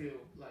yeah. You feel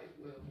like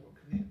more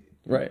connected.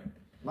 Right.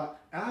 Like,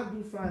 I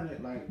do find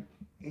that like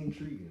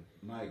intriguing.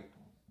 Like,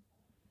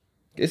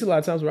 it's a lot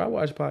of times where I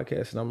watch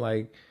podcasts and I'm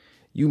like,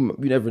 you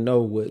never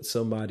know what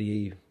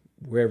somebody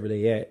wherever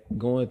they at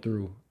going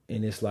through,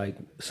 and it's like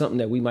something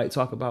that we might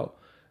talk about.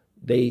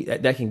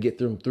 That can get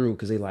them through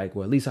because they like,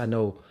 well, at least I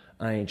know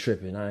I ain't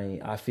tripping.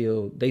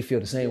 They feel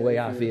the same way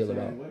I feel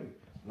about.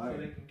 Like, so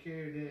they can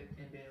carry that,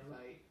 and then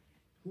like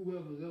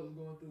whoever's else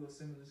going through a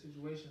similar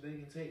situation, they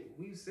can take what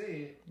we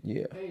said.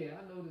 Yeah. Hey,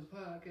 I know this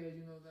podcast.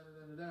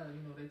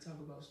 They talk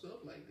about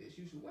stuff like this.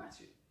 You should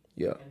watch it.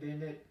 Yeah. And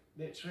then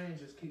that train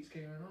just keeps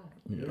carrying on.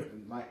 Yeah.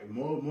 Like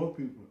more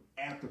people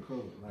after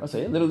COVID. Like, I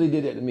say it literally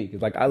did that to me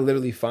because like I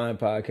literally find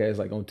podcasts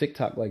like on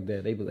TikTok like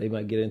that. They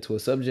might get into a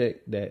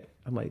subject that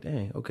I'm like,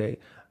 dang, okay,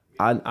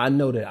 I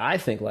know that I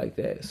think like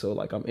that, so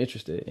like I'm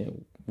interested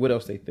in what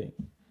else they think.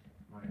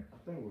 Like, I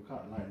think we're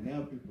caught like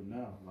now people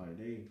like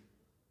they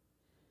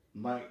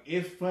like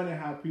it's funny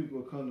how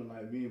people come to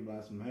like me and be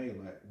like, hey,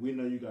 like we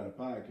know you got a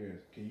podcast.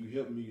 Can you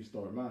help me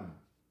start mine?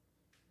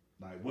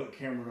 Like, what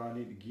camera do I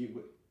need to get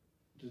with?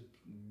 Just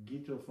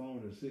get your phone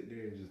and sit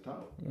there and just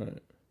talk.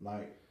 Right.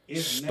 Like,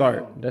 it's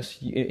start. Now, that's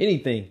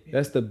anything.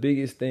 That's the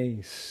biggest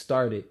thing.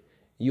 Start it.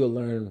 You'll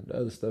learn the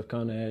other stuff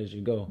kind of as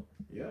you go.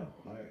 Yeah,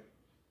 like,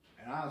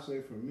 and I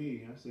say for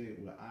me,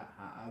 well,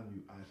 I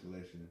view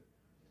isolation.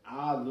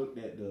 I looked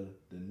at the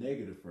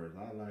negative first.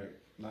 I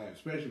like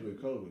especially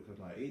with COVID, because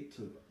like it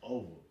took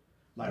over.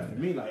 Like for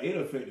me, like it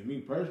affected me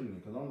personally,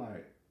 because I'm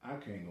like, I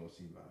can't go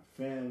see my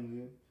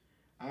family.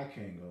 I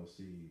can't go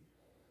see.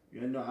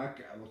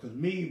 Because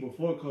me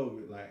before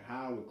COVID, like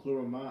how I would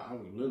clear my mind, I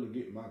would literally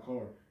get in my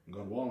car and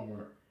go to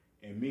Walmart.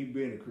 And me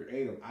being a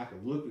creative, I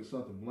could look at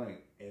something blank,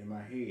 and in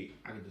my head,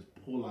 I could just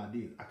pull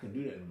ideas. I couldn't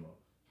do that anymore.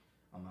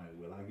 I'm like,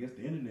 well, I guess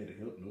the internet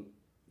will help. Nope.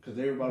 Because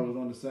everybody was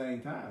on the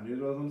same time.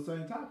 Everybody was on the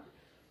same topic.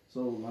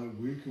 So, like,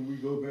 when can we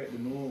go back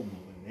to normal?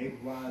 And X,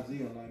 Y, Z.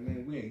 I'm like,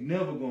 man, we ain't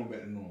never going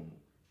back to normal.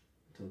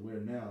 To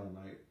where now,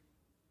 like,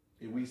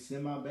 if we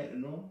semi back to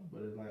normal,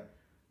 but it's like,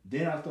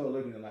 then I started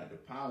looking at, like, the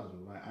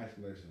positive, like,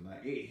 isolation.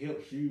 Like, it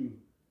helps you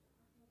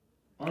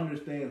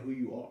understand who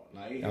you are.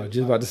 Like, I was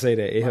just about to say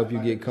that. It help you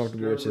like get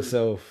comfortable with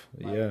yourself.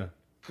 Like, yeah.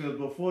 Because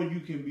before you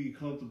can be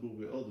comfortable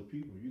with other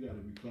people, you got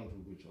to be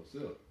comfortable with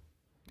yourself.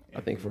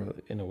 I think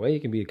in a way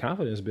it can be a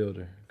confidence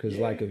builder. Because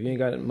like if you ain't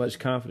got much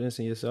confidence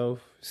in yourself,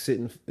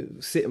 sitting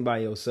by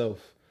yourself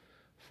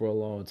for a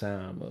long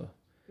time,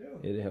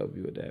 it'll help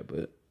you with that.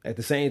 But at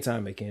the same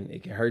time, it can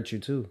hurt you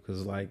too.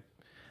 Because like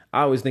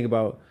I always think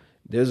about,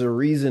 there's a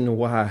reason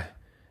why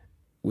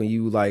when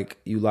you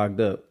locked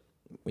up,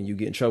 when you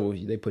get in trouble,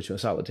 they put you in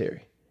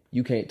solitary.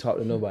 You can't talk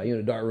to nobody. You're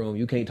in a dark room.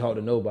 You can't talk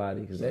to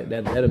nobody because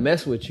that'll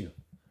mess with you.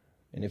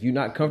 And if you're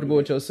not comfortable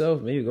with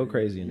yourself, maybe you go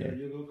crazy in there.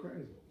 Yeah, you'll go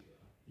crazy.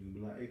 You'll be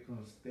like, it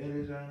comes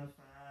steady trying to find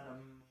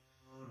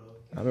a motor.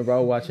 I remember I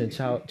was watching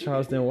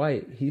Charleston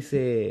White. He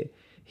said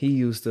he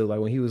used to, like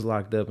when he was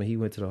locked up and he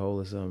went to the hole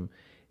or something,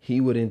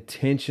 he would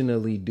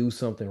intentionally do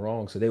something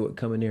wrong so they would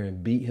come in there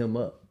and beat him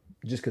up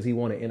just because he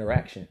wanted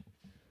interaction.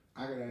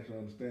 I can actually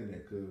understand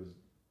that because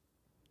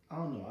I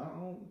don't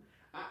know.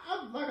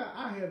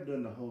 I have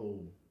done the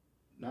whole,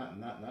 not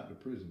the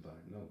prison thing.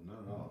 No,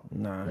 not at all.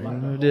 Nah, like I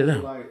never did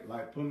that.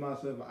 Like putting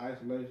myself in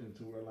isolation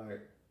to where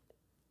like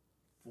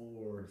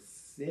for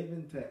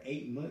 7 to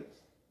 8 months,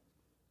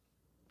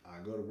 I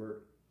go to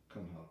work,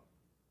 come home.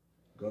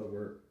 Go to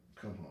work,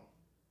 come home.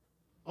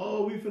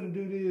 Oh, we finna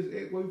do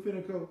this. Where we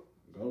finna go?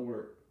 Go to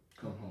work,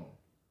 come home.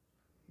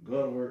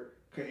 Go to work.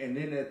 And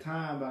then that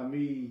time by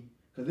me,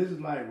 because this is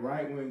like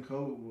right when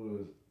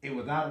COVID it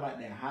was out of like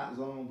that hot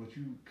zone, but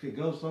you could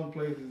go some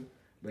places,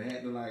 but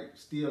had to like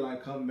still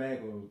like come back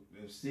or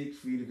 6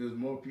 feet because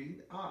more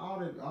people, all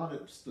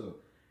that stuff.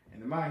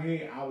 And in my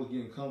head, I was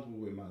getting comfortable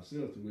with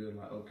myself to where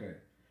like, okay,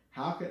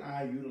 how can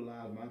I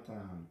utilize my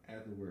time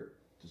after work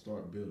to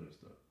start building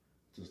stuff,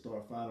 to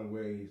start finding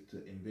ways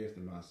to invest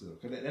in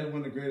myself? Because that's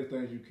one of the greatest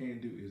things you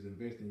can do is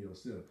invest in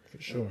yourself. For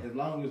sure. As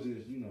long as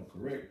it's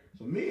correct.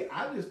 So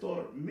I just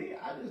started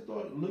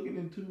looking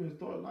into and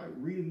started like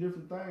reading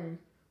different things.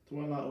 So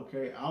I'm like,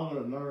 okay, I want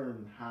to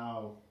learn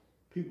how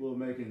people are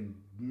making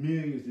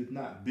millions, if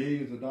not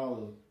billions of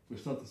dollars for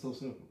something so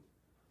simple.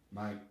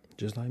 Like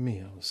just like me,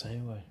 I'm the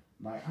same way.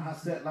 Like I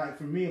said, like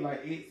for me,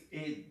 like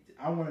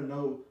I want to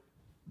know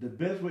the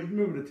best way. You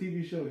remember the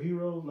TV show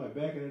Heroes, like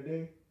back in the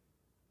day?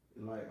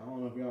 Like I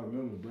don't know if y'all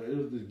remember, but it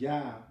was this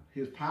guy.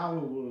 His power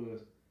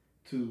was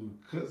to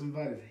cut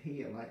somebody's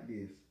head like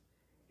this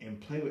and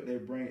play with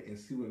their brain and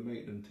see what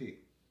made them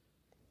tick.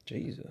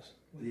 Jesus.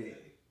 Yeah.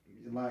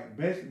 Like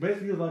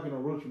basically, he was like an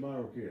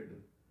Orochimaru character.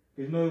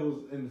 Cause it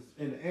was in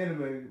the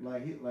anime,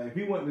 like if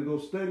he wanted to go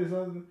study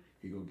something,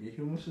 he go get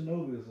him a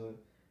shinobi or something.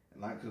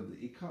 And like, cause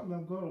it caught me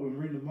off guard when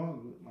reading the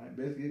manga. Like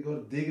basically, he go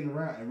digging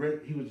around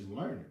and he was just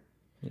learning.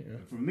 Yeah.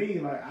 And for me,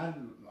 like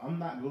I'm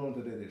not going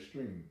to that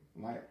extreme.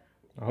 Like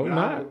I hope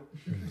not.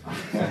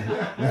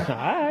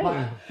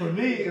 Like, for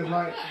me, it's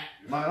like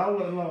I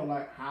want to know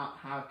like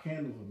how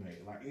candles are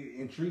made. Like it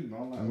intrigued me.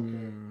 I'm like,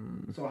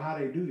 okay, so how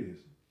they do this?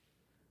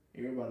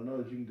 Everybody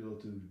knows you can go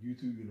to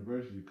YouTube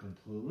University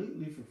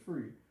completely for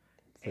free.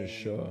 For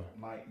sure.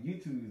 Like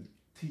YouTube is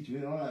teaching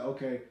you. I'm like,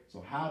 okay,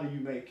 so how do you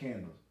make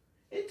candles?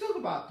 It took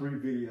about 3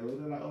 videos.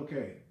 They're like,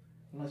 okay.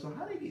 I'm like, so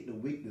how do they get the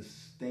wick to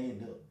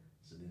stand up?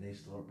 So then they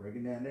start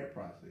breaking down that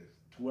process.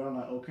 To where I'm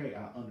like, okay,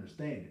 I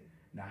understand it.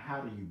 Now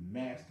how do you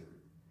master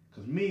it?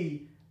 Because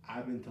me,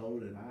 I've been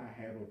told that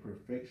I have a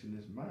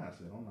perfectionist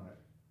mindset. I'm like,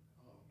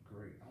 oh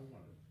great, I'm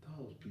one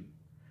of those people.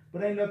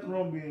 But ain't nothing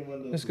wrong being one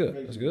of those. That's good.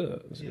 That's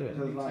good. That's good.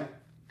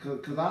 Because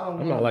cause I don't.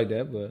 I'm not like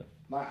that, but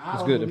like I it's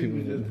don't good that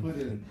believe people in just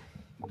putting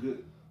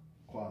good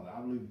quality.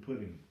 I believe in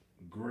putting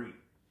great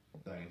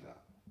things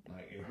out.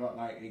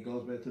 Like it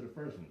goes back to the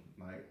first one.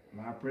 Like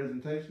my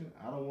presentation,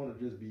 I don't want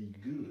to just be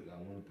good. I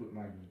want to put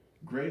my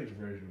greatest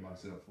version of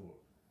myself forward.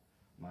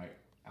 Like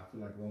I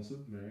feel like on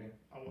Superman,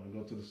 I want to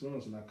go to the sun,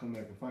 so when I come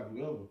back and fight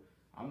whoever,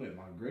 I'm at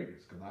my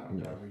greatest because I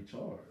got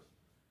recharged.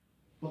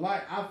 But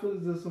like I feel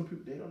as if some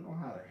people they don't know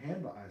how to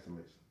handle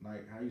isolation.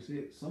 Like how you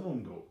said, some of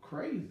them go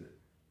crazy.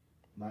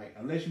 Like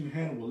unless you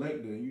handle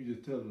Lecter and you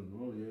just tell them,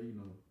 oh yeah,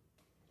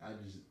 I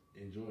just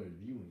enjoy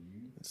viewing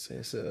you.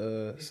 It's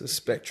a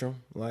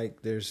spectrum. Like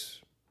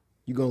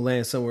you gonna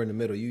land somewhere in the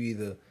middle. You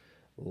either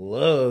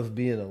love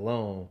being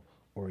alone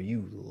or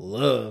you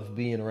love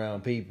being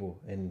around people.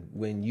 And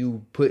when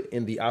you put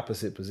in the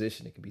opposite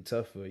position, it can be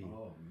tough for you.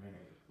 Oh man,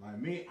 like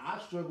me, I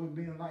struggle with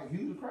being like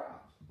huge crowds.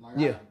 Like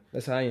yeah,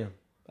 that's how I am.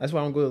 That's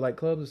why I don't go to like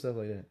clubs and stuff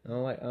like that. I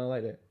don't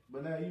like that.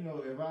 But now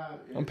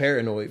if I'm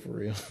paranoid for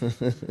real.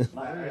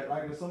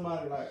 like if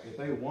somebody if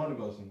they want to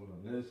go somewhere,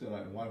 let's say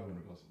like the wife want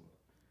to go somewhere,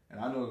 and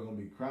I know it's gonna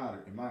be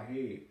crowded. In my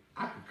head,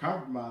 I can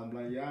compromise and be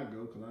like, yeah, I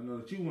go because I know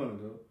that you want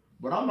to go.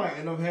 But I might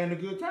end up having a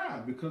good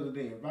time because of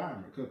the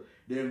environment. Because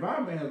the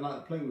environment has a lot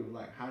to play with,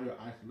 like how your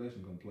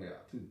isolation gonna play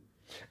out too.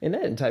 In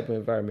that type of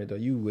environment, though,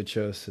 you with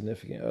your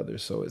significant other,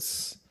 so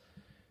it's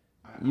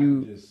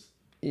nobody's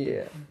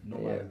there.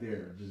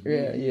 Just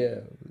yeah.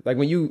 Like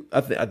when you,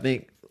 I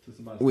think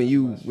when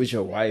you with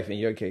your wife, in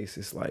your case,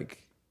 it's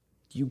like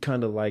you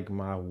kind of like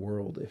my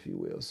world, if you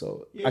will.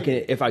 So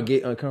if I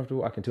get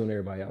uncomfortable, I can tune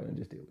everybody out and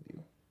just deal with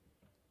you.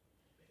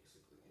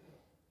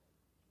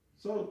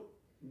 So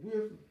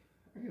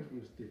I guess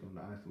we'll stick on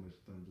the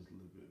isolation thing just a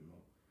little bit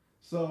more.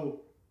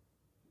 So,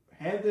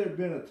 has there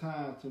been a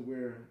time to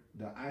where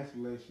the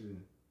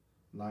isolation,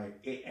 like,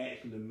 it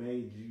actually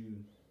made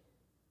you,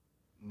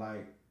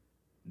 like,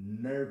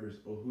 nervous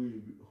or who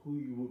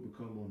you would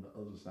become on the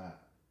other side?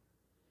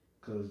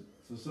 Because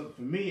so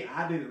for me,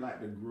 I didn't like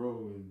to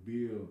grow and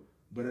build,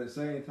 but at the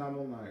same time,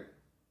 I'm like,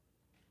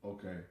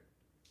 okay,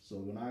 so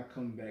when I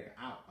come back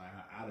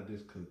out of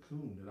this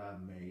cocoon that I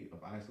made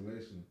of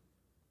isolation,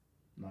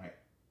 like,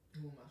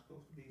 who am I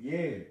supposed to be?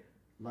 yeah,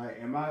 like,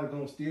 am I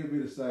gonna still be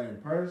the same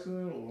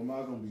person, or am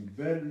I gonna be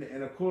better than?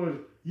 And of course,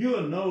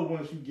 you'll know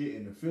once you get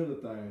in the feel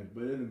of things.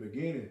 But in the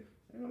beginning,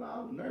 I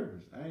was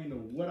nervous. I didn't know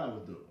what I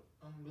was doing.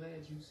 I'm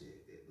glad you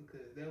said that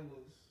because that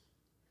was,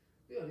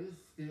 yeah, this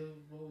still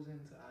rolls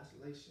into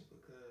isolation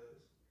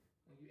because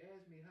when you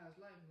asked me how's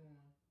life going,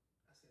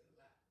 I said a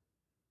lot.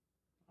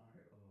 All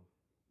right,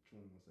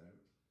 21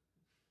 Savage.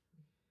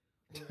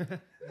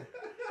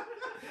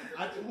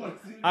 I just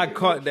want to see. I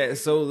caught that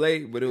so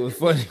late, but it was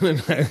funny when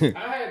I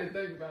had to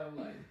think about it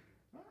like,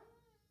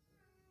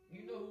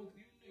 you know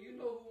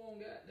who on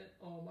got that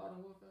on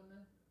Modern Warfare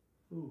now?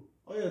 Who?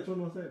 Oh yeah,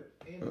 21 Savage.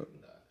 And Nicki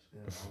Minaj.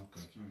 Yeah, I'm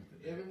confused.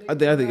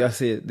 I think I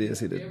said did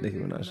see the every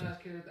Nicki Minaj.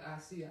 character I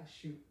see, I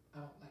shoot. I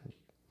don't like you.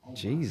 Oh,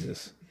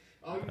 Jesus.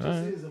 All you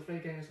just see is a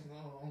fake ass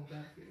on the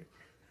battlefield.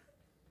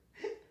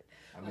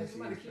 Like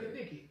somebody killed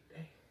Nicki.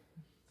 Dang.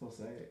 So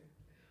sad.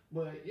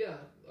 But yeah,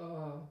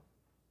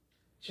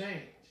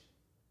 change.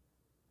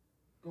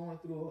 Going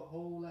through a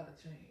whole lot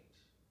of change.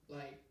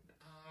 Like,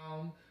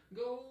 I'm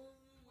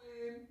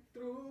going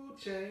through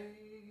change.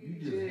 You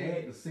just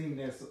had to sing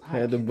that song.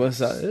 Had to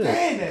bust out.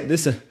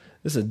 This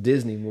a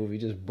Disney movie.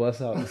 Just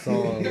bust out the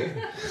song.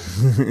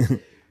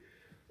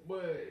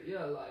 But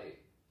yeah,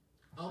 like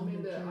I'm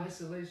in the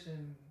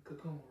isolation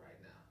cocoon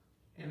right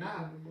now, and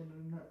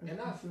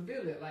I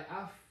feel it. Like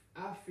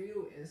I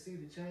feel and see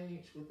the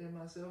change within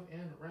myself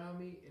and around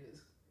me, and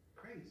it's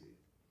crazy.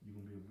 You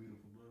gonna be a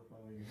beautiful butterfly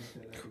when you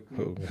hit that.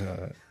 Oh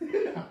God.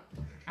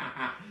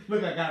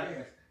 Look, I got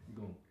ass.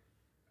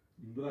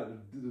 You be like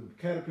the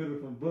caterpillar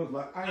from Buzz.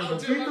 Like I am Oh, a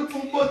dude,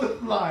 beautiful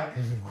butterfly.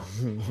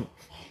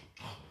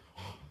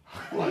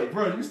 Like,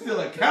 bro, you still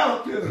a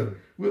caterpillar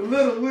with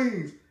little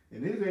wings.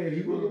 And his head,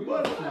 he was a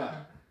butterfly.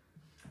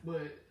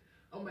 But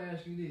I'm gonna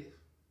ask you this: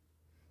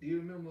 do you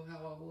remember how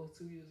I was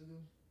 2 years ago?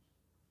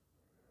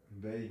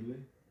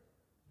 Vaguely.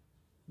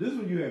 This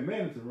one you had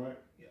Manhattan, right?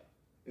 Yeah.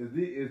 Is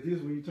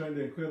this when you turned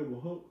the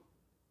Incredible Hulk?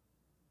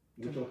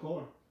 With your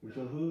car? With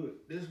your hood?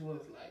 This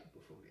was like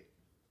before that.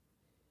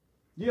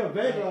 Yeah,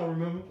 vaguely I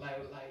remember.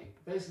 Like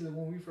basically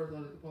when we first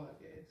started the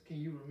podcast, can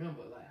you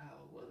remember like how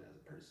I was as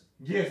a person?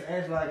 Yes,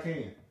 actually I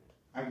can.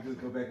 I can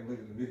just go back and look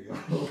at the video.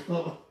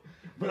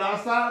 But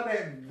outside of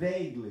that,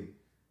 vaguely.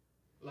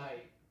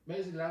 Like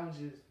basically I was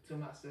just to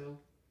myself,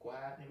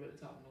 quiet, never really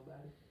talking to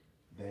nobody.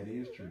 That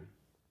is true.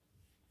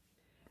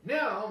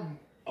 Now I'm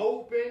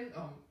open,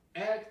 I'm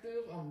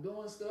active, I'm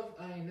doing stuff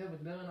I ain't never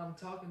done. I'm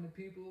talking to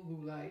people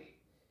who like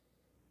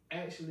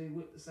actually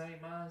with the same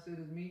mindset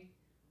as me.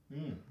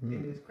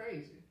 And it's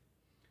crazy.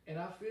 And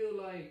I feel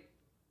like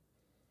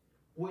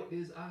with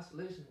this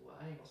isolation, well,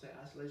 I ain't gonna say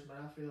isolation, but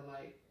I feel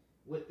like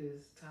with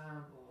this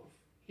time of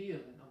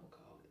healing, I'm gonna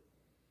call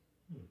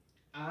it,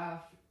 I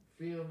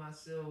feel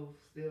myself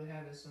still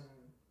having some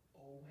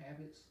old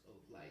habits of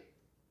like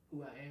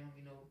who I am,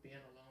 being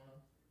alone.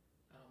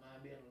 I don't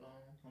mind being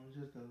alone. I'm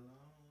just a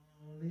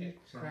lonely At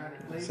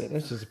crowded places.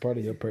 That's just a part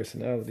of your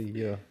personality,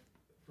 yeah.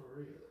 For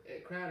real.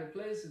 At crowded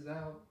places,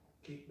 I'll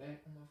kick back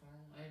on my phone.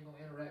 I ain't gonna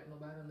interact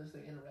with nobody unless they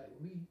interact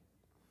with me.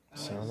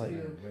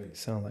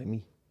 Sound like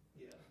me.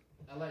 Yeah.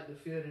 I like to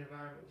feel the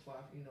environment before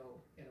I,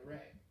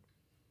 interact.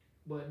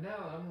 But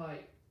now I'm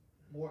like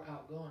more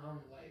outgoing. I'm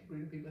like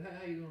greeting people. Hey,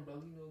 how you doing, bro?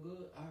 You doing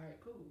good? All right,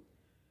 cool.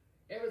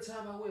 Every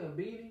time I wear a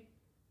beanie,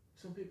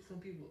 some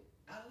people,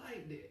 I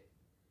like that.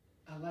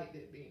 I like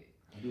that beanie.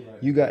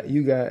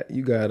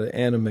 You got an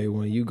anime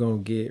one. You gonna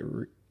get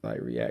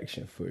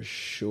reaction for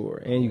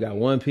sure, and you got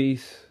One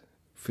Piece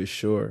for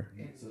sure.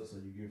 So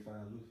you get fine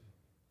Luffy.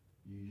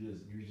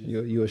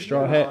 You a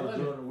straw hat. You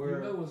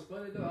know what's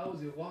funny though? I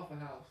was at Waffle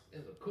House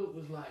and the cook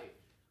was like,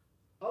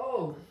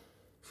 "Oh,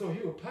 so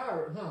you a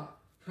pirate, huh?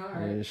 All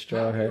right, and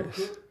straw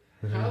hats.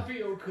 I'll be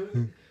your cook.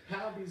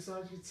 I'll be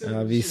Sanji too.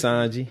 I'll be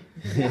Sanji.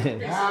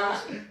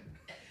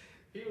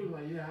 He was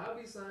like, "Yeah, I'll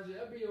be Sanji.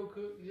 I'll be your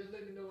cook. You just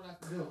let me know when I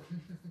can go."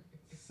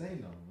 Say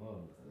no more.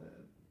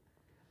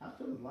 I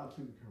feel a lot of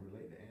people can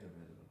relate to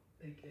anime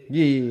though.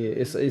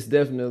 Yeah. It's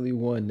definitely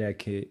one that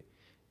could.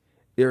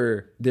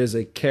 There's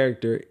a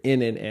character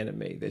in an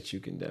anime that you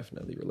can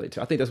definitely relate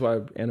to. I think that's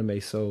why anime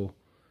is so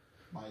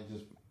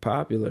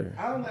popular.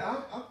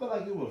 I feel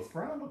like it was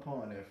frowned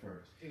upon at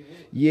first.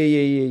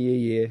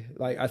 Yeah.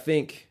 Like I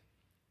think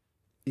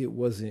it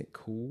wasn't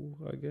cool,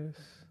 I guess.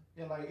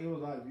 Yeah, like it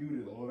was like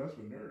viewed as, oh, that's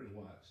what nerds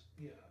watch.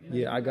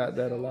 Yeah, I got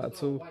that a lot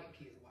too. White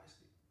kids watched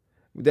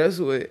it. That's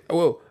what.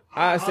 Well,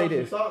 I say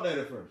this. I thought that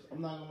at first.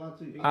 I'm not gonna lie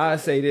to you. I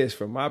say this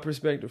from my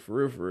perspective,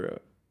 for real.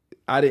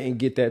 I didn't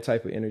get that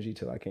type of energy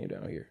till I came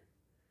down here.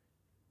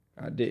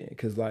 I didn't,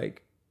 because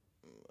like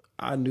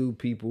I knew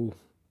people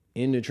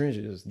in the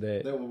trenches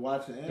that They were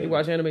watching anime. they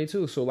watch anime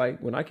too. So like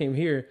when I came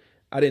here,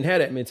 I didn't have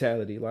that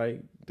mentality.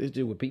 Like this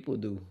is what people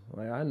do.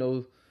 Like I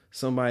know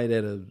somebody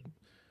that'll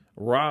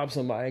rob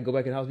somebody and go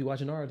back in the house and be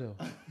watching Naruto.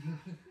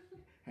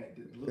 Had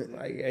to look at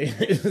Like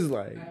it. it's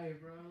like Hey,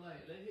 bro, like,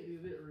 let's hit this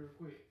bit real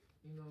quick.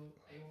 You know,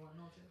 ain't want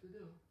no chance to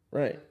do.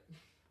 right.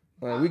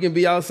 Like we can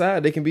be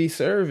outside, they can be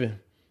serving.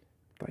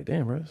 Like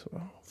damn, bro, it's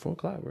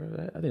 4:00,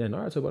 bro. I think that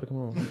Naruto about to come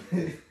on.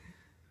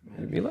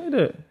 It'd be like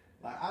that.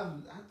 Like I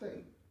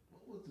think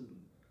what was the,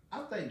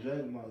 I think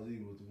Dragon Ball Z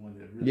was the one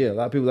that really Yeah, a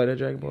lot of people like that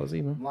Dragon Ball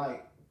Z, man.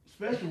 like,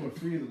 especially when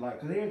Frieza,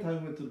 like, cause every time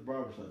we went to the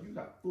barbershop, you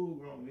got full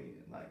grown men,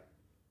 like,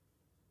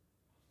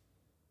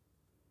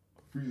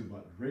 Frieza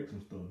about to break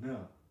some stuff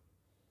now.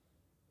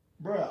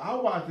 Bruh, I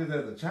watched this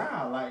as a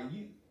child, like,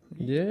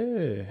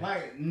 Yeah.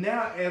 like,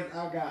 now as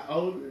I got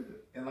older,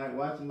 and, like,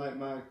 watching, like,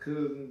 my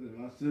cousins and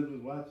my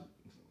siblings watching,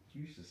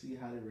 you should see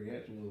how their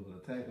reaction was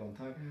with Attack on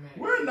Titan. Man.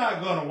 We're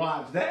not gonna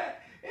watch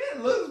that.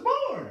 It looks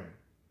boring.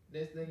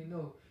 Next thing you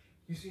know,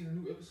 you seen the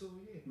new episode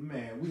yet?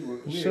 Man,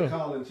 we Sure. had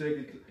called and check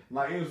it.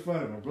 Like, it was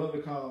funny. My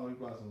brother called. He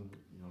brought some,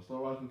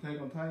 start watching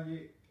Attack on Titan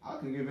yet? I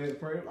can get ready to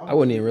pray. I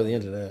wasn't even really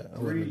into that. I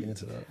wasn't really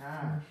into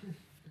that.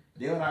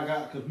 Then when I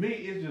got, cause me,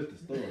 it's just the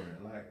story.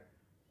 Like,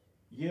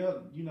 yeah,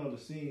 the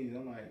scenes.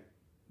 I'm like,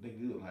 they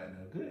good. Like,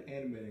 now good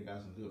anime, they got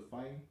some good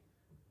fighting.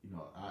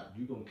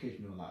 You gonna catch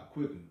me a lot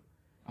quicker.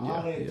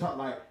 All that talk,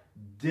 like,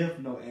 Death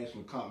Note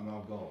actually caught me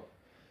off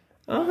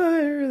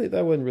guard.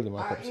 That wasn't really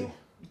my cup of tea.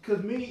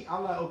 Cause me,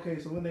 I'm like, okay,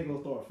 so when they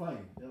gonna start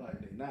fighting? They're like,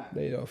 they not.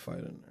 They all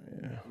fighting.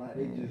 Yeah. Like,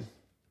 they just.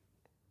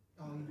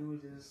 All you do is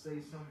just say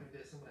something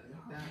that somebody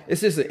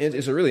died.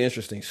 It's a really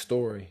interesting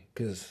story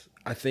because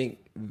I think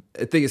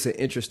it's an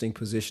interesting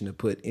position to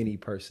put any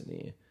person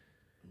in.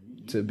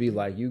 To be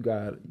like you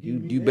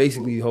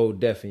basically hold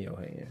death in your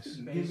hands.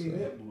 Give me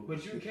that book.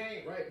 But you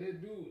can't write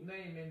that dude's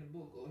name in the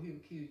book or he'll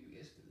kill you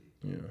instantly.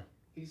 Yeah.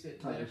 He said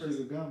the Type last of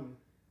person, Shigami.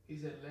 he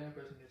said the last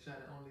person that shot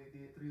it only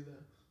did 3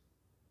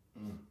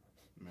 levels.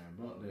 Man,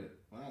 about that.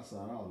 When I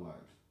saw it, I was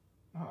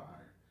like, all right.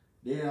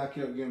 Then I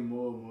kept getting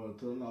more and more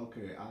to them.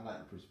 Okay, I like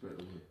the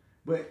perspective of it.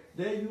 But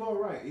then you are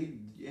right.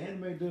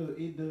 Anime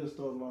does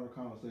start a lot of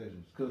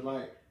conversations. Cause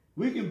like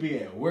we can be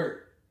at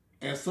work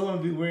and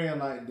someone be wearing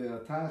like the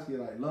Itachi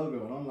like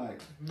logo, and I'm like,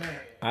 Man.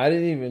 I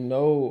didn't even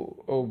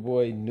know old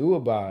boy knew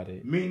about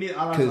it. me neither.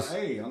 I was like,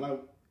 hey, I'm like,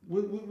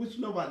 what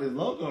you know about this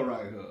logo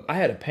right here? I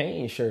had a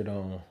Pain shirt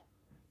on.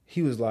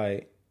 He was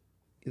like,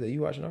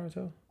 you watching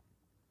Naruto?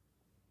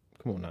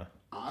 Come on now.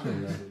 I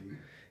don't know.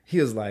 He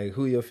was like,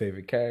 who your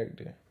favorite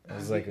character? I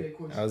was like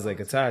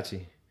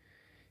Itachi.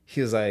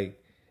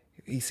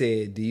 He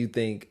said, do you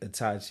think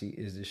Itachi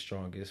is the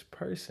strongest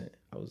person?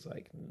 I was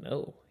like,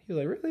 no. He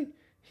was like, really?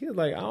 He was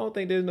like, I don't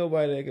think there's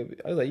nobody that could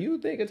be. I was like, you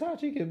think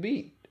Itachi could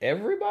beat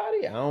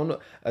everybody? I don't know.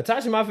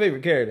 Itachi my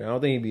favorite character. I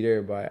don't think he beat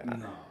everybody.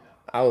 No.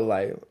 I was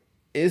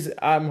like,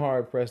 I'm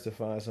hard pressed to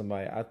find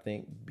somebody I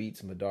think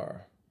beats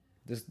Madara.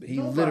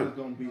 Nobody's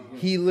gonna beat him.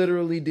 He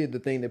literally did the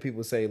thing that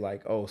people say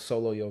like, oh,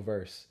 solo your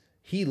verse.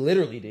 He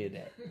literally did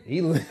that.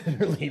 He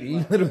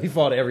literally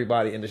fought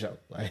everybody in the show.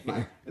 Like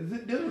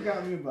this what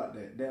got me about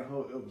that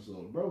whole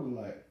episode. Bro was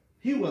like,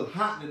 he was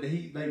hot that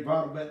they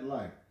brought him back to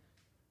life.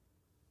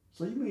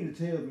 So you mean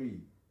to tell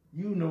me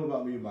you know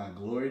about me in my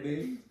glory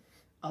days?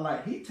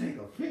 He take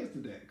offense to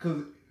that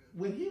because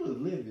when he was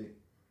living,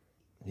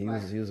 he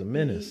was a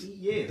menace.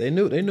 Yes. They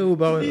knew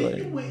about so it. Then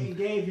you went and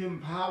gave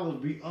him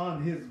powers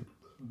beyond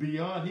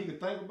he could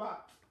think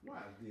about. Why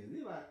is this?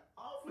 He like,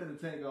 I'm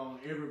finna take on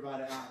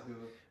everybody out here.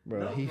 Bro,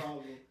 no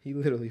problem. he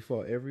literally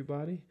fought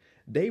everybody.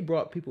 They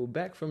brought people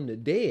back from the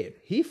dead.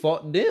 He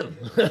fought them.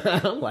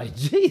 I'm like,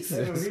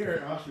 Jesus.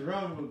 Here,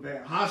 Hashirama was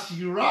back.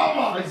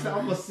 Hashirama! He said,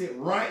 I'm gonna sit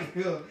right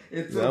here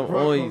until I'm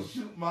bro on gonna you.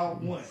 shoot my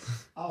one.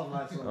 I was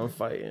like, so I'm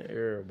fighting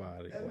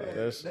everybody.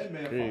 that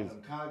man crazy.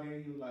 fought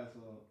Kage. He was like,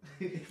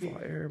 so.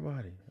 Fought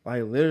everybody.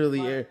 Like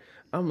literally,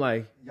 I'm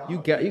like,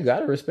 you y'all-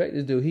 gotta respect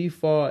this dude. He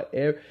fought.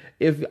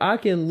 If I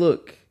can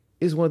look,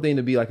 it's one thing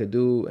to be like a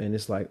dude, and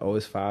it's like, oh,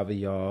 it's 5 of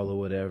y'all or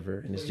whatever,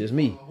 and it's just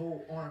me. A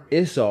whole army.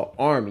 It's an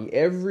army.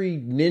 Every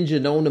ninja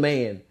known to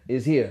man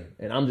is here,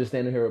 and I'm just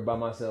standing here by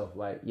myself.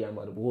 Like, yeah, I'm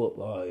about to whoop.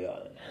 Oh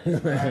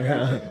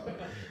yeah.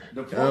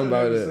 The point I'm of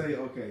about that it. to say,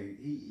 okay,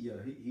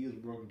 he was a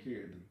broken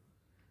character.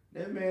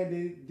 That man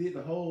did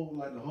the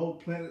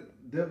whole planet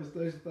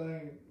devastation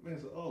thing. Man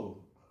said, oh.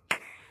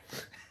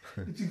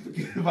 Did you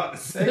forget about the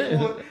second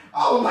one?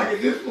 I was like,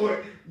 at this point,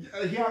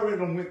 he already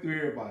done went through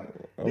everybody.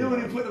 Then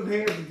when he put them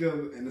hands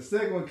together and the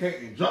second one came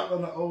and dropped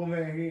on the old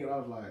man's head, I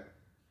was like,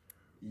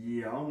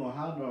 yeah, I don't know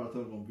how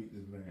Naruto gonna beat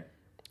this man.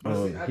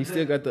 But see, He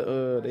still got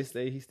the they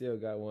say he still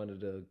got one of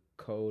the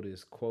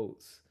coldest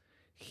quotes.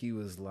 He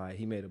was like,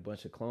 he made a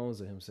bunch of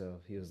clones of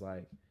himself. He was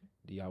like,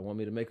 do y'all want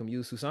me to make him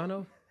use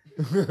Susanoo?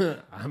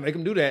 I'll make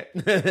him do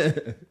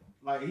that.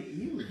 Like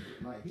he was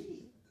like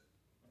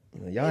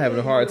Y'all having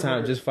a hard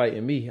time just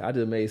fighting me. I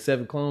just made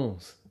 7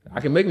 clones.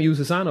 I can make him use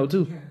Susanoo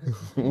too.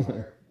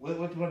 what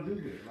you want to do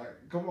with it?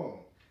 Like, come on.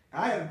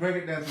 I had to break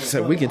it down.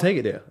 So we can take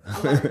it there. I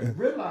like,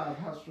 realize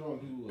how strong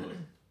he was.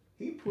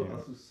 He put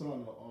us his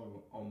son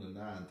on the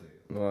nine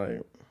tail.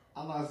 Like,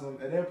 I like some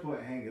at that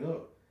point hang it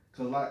up.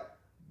 Cause like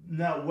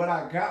now what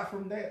I got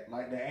from that,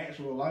 like the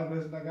actual life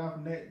lesson I got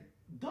from that,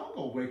 don't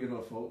go waking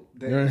up folks.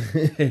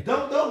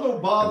 Don't go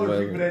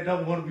bother people that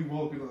don't want to be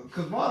woken up.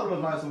 Cause mother was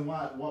like, so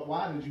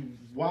why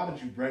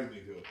did you bring me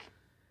here?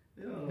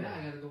 You know, now I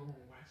gotta go home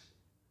and watch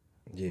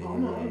it. yeah.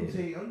 I'm gonna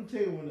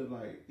tell you when it's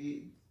like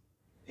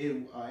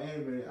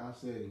anime I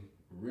say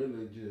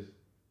really just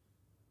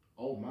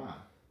oh my.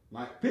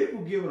 Like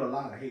people give it a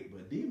lot of hate,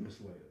 but Demon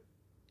Slayer.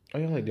 Oh,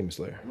 you like Demon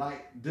Slayer?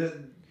 Like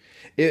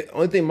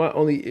My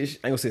only issue,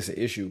 I ain't gonna say it's an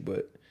issue,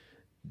 but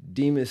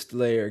Demon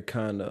Slayer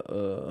kind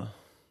of,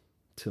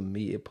 to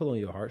me, it pull on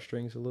your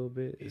heartstrings a little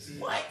bit.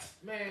 What?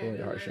 Man, Pull on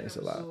your heartstrings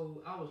a lot. I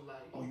was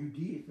like, Oh, you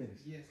did finish.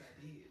 yes, I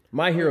did.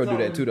 My Hero do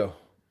that too, though.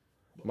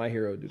 My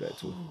Hero do that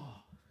too.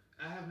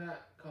 I have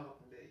not caught up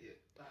on that yet.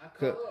 I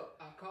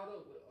caught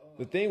up with.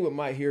 The thing with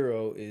My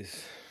Hero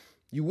is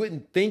you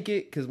wouldn't think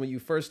it because when you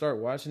first start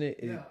watching it,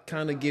 it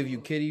kind of give you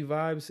kiddie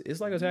vibes. It's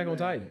like Attack on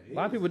Titan. A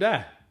lot of people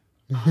die.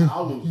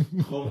 I was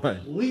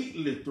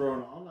completely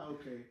thrown off. I'm like,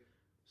 okay.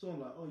 So I'm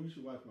like, oh, you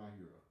should watch My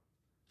Hero.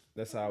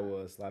 That's how I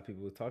was. A lot of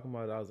people were talking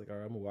about it. I was like, all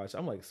right, I'm gonna watch.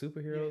 I'm like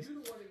superheroes.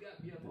 You the one that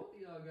got both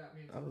of y'all got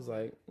me into I was it.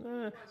 like,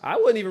 I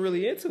wasn't even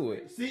really into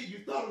it. See, you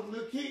thought it was a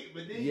little kid,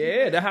 but then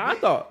Yeah, that's how I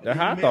thought. That's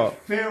how I thought.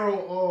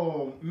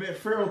 Met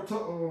Pharaoh.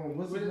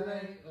 What's What his his name?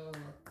 name?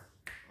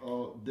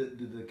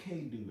 The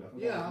K dude. I forgot.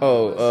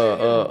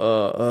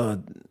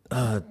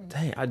 Yeah.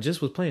 Dang, I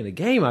just was playing the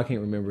game. I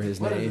can't remember his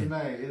What is name. his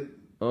name?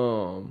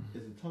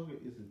 Is it Token?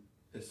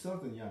 It's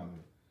something Yama.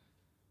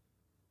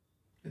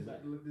 I'm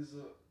about to look this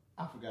up.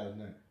 I forgot his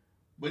name.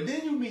 But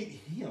then you meet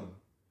him.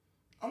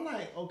 I'm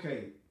like,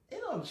 okay, it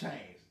don't change.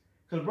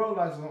 Cause bro,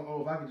 like,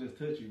 if I could just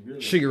touch you,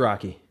 really.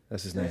 Shigaraki.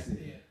 That's his name. That's it.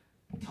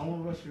 Yeah.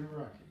 Tomura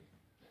Shigaraki.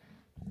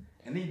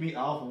 And he beat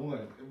all for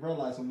one. Bro,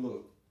 like some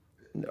look.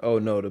 Oh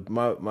no,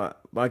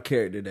 my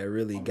character that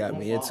really got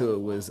me into it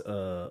was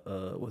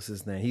what's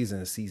his name? He's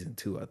in season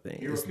 2, I think.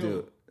 Hero This Killer.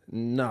 dude,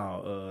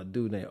 no,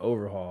 dude named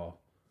Overhaul.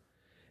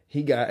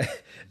 He got,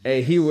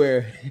 hey, he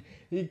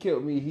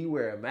killed me. He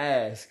wear a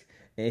mask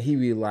and he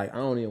be like, I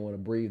don't even want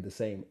to breathe the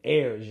same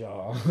air as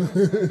y'all.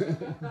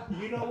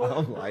 You know what?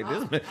 I'm like,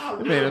 this I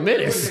man a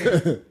menace.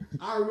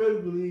 I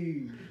really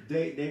believe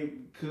they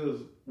cause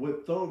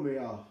what threw me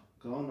off,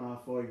 cause I don't know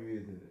how far you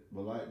is in it,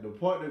 but like the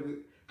part that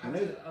I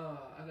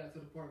got to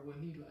the part where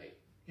he like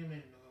him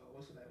and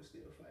what's the name was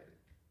still fighting.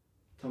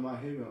 talking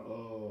about him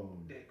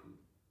and Deku.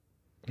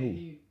 Who? And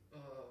he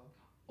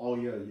oh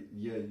yeah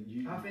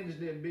you I finished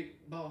that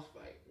big boss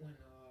fight when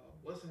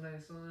what's the name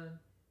son?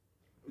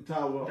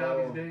 talking about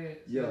Doggy's dad.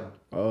 yeah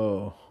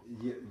Oh,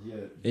 yeah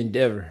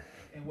Endeavor.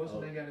 And what's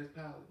the name got his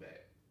powers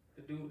back?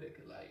 The dude that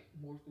could like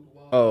morph through the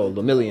wall. Oh,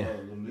 Lemillion.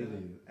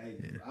 Lemillion. Hey,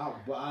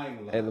 but I ain't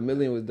gonna lie. Hey,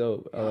 Lemillion was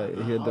dope.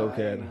 He a dope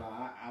character.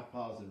 I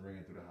paused and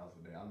ran through the house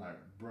today. I'm like,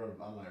 bro,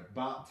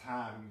 about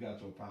time you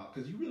got your power.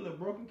 Because you really a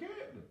broken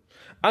character.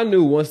 I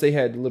knew once they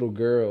had the little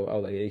girl, I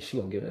was like, hey, she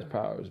gonna give us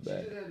powers She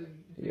back. just had to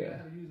figure out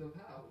how to use her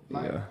powers.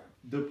 Like, Yeah.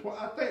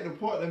 I think the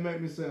part that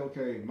made me say,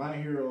 okay, My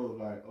Hero,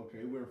 like, okay,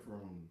 it went from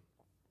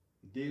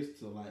this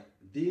to like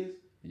this.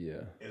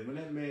 Yeah. And when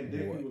that man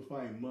Deku was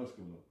fighting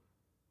Muscular,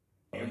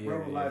 and Oh, bro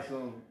yeah, was like,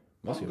 I'm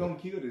Muscular. gonna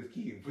kill this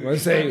kid. I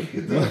say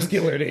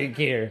Muscular didn't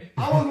care.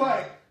 I was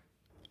like,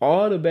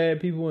 All the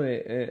bad people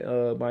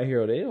in My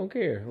Hero, they don't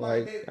care.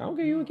 Like, Like, I don't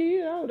care you a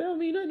kid. That don't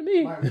mean nothing to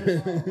me. like, I'm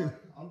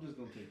just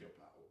gonna take your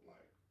power.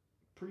 Like,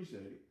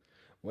 appreciate it.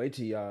 Wait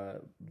till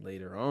y'all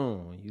later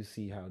on, you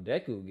see how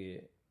Deku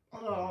get.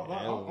 I'm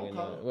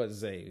What to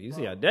say? You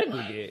see how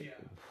Deku get.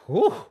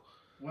 Whew.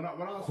 When I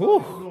saw Whew.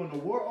 him doing the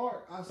war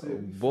arc, I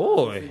said,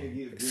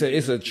 Boy, so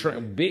it's a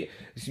big.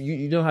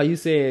 You know how you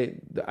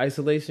said the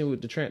isolation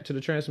with the to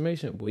the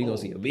transformation. Boy, you gonna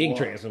see a big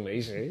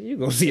transformation. You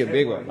gonna see a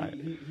big one. Like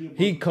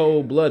he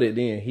cold blooded.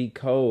 Then he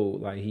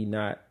cold. Like he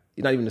not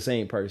even the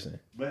same person.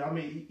 But I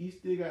mean, he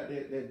still got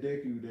that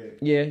Deku, that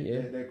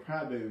that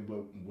crybaby.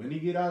 But when he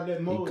get out of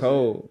that mode, He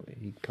cold.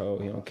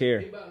 He don't care.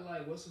 He about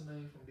like what's her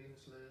name from Demon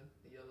Slayer,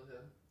 the yellow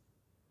hair,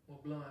 or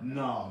blonde.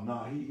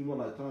 No, he went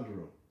like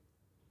Tanjiro.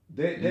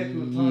 That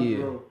Deku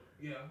Tanjiro.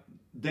 Yeah.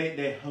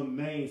 They her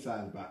main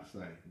side is about the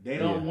same. They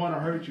don't want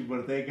to hurt you, but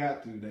if they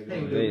got to, they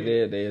gonna do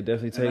it. They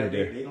definitely take Like, it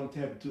there. they don't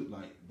tap into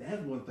like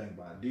that's one thing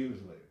about Demon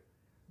Slayer.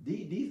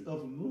 These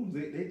upper moons,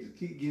 they just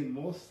keep getting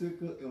more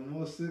sicker and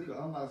more sicker.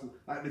 I'm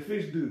like the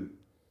fish dude.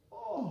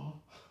 Oh,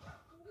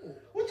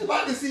 would you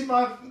like to see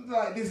my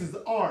like this is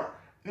art?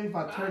 And if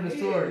I turn the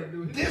story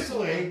this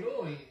way,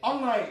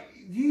 I'm like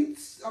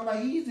he's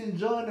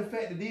enjoying the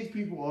fact that these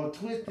people are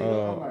twisted.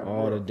 I'm like,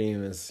 all bro. the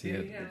demons. Yeah,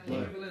 Yeah. he had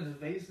evil in the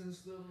vase and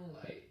stuff.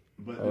 Like,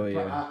 But Oh,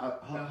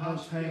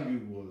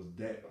 Huntango was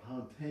that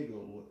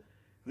Huntango was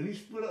when he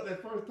split up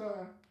that first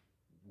time.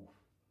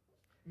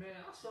 man,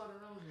 I saw that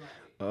and I was like,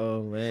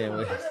 Oh man,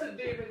 that's the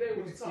demon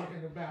they was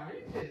talking about. He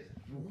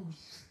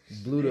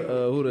just blew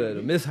the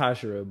the Miss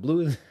Hashira blew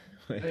his.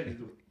 They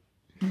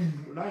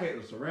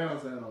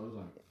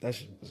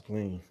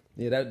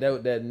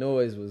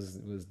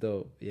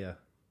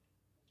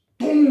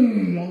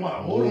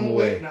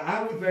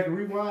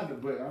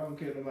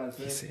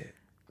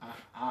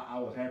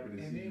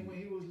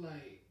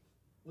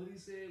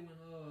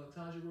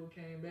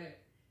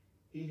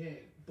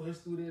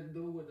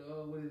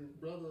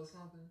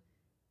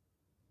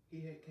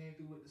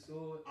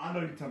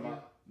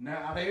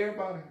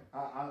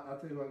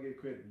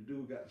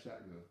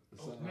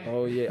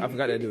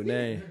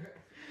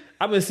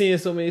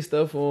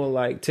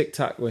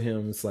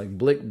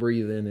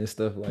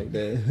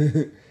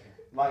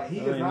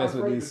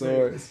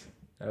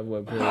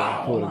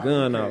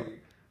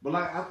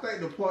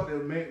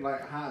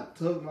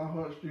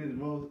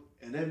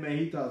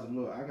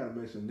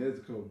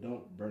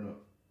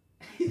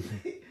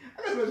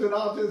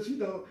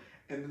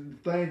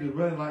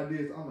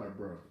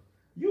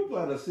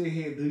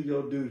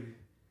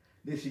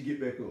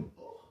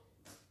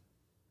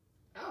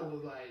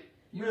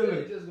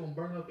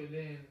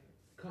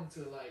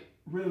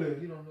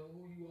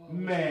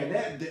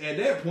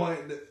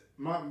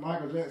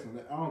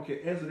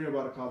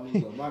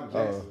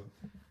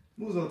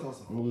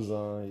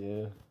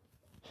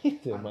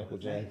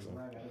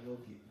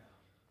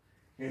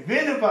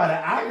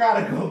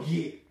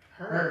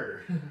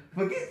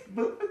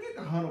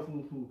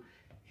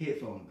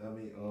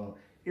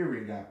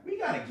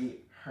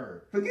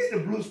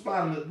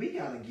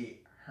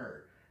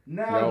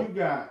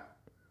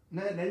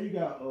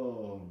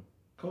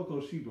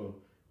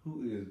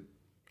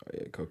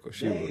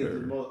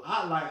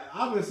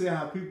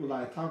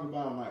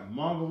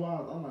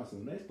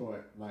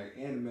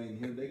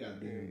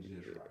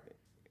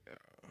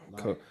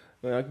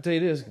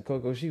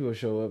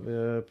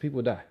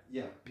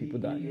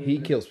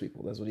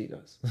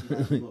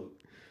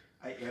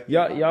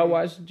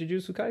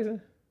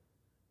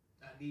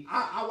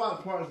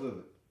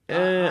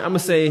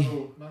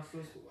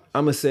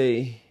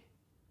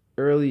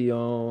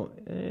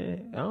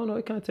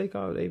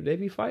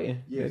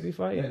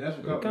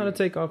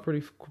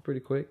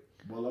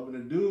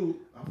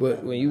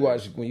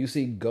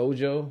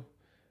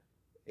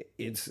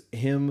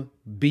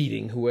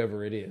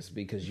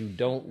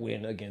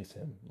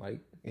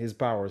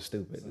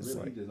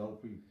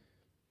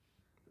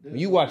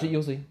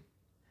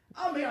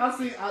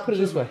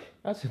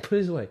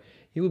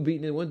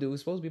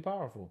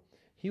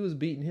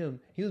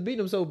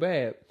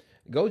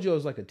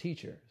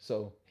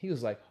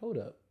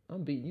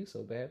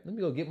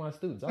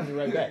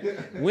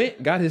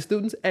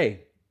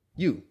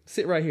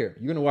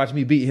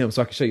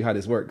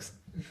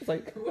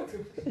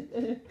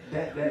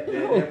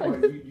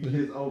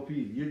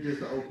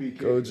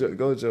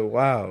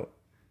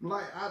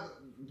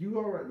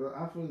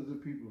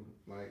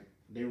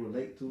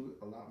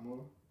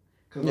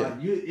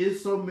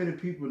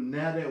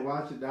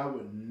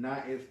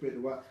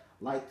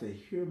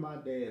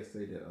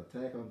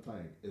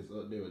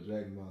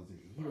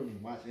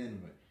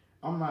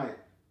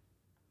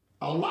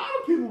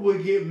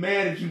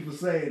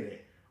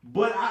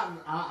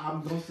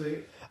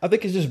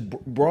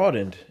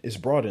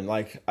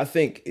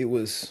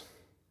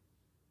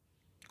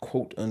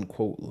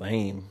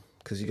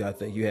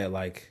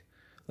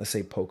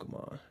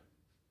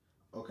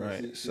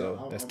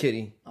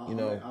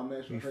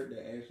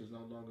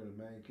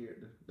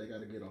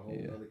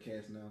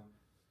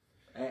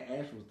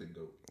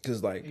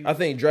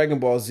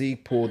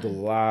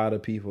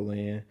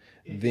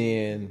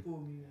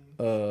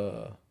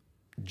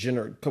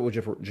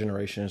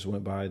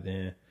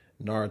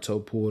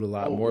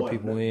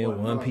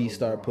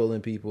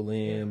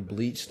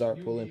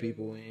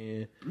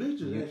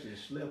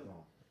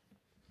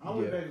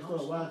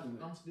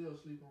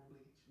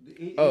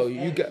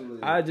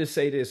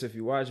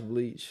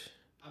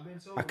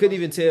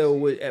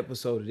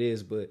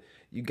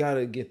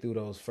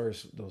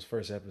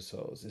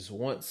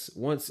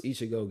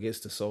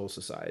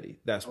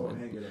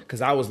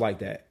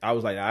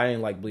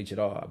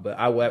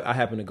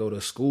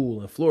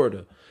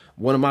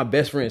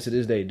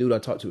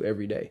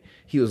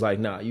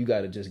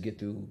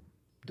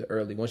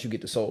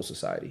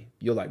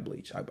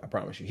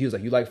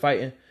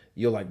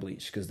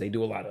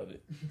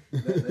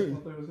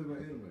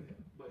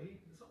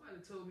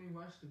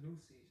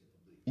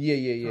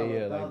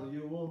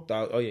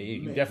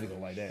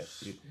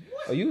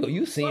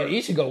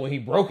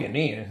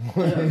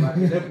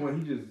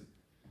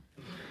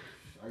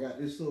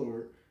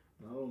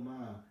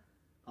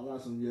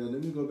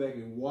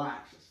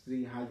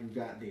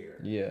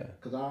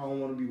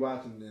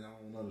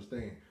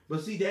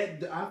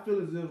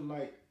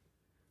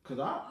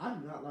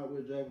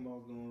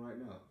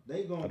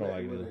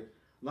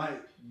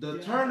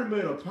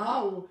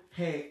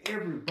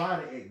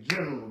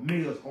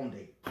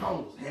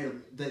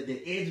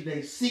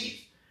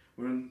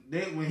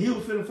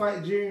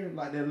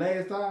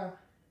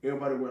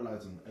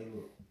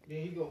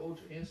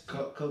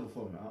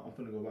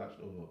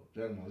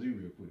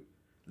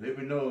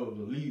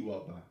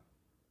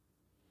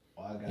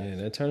Oh, I got Yeah, you.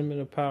 that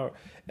tournament of power.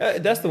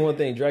 That's the one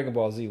thing Dragon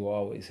Ball Z will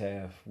always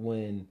have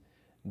when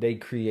they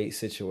create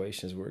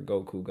situations where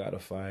Goku got to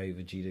fight,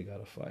 Vegeta got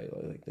to fight.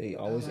 Like they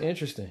always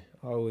interesting,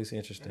 always And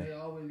interesting. they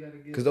always got to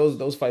get. Because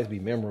those fights be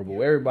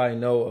memorable. Everybody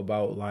know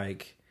about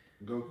like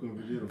Goku and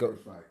Vegeta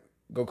first fight.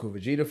 Goku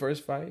Vegeta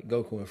first fight,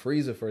 Goku and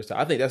Frieza first time.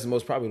 I think that's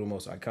probably the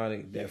most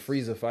iconic, that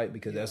Frieza fight,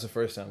 because that's the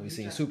first time we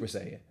seen Super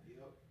Saiyan. Yep.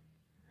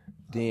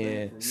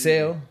 Then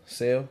Cell.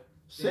 Cell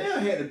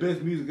had the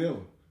best music ever.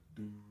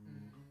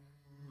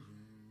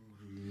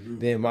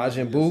 Then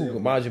Majin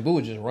Buu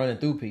was just running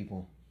through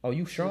people. Oh,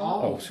 you strong?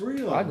 Oh,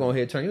 real. I go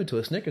ahead and turn you into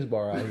a Snickers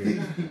bar out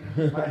here.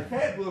 Like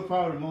Fat Buu is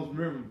probably the most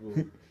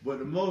memorable, but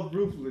the most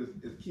ruthless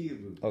is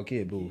Kid Buu. Oh,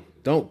 Kid Buu.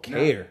 Don't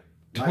care.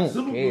 Like Don't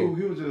Super care. Buu,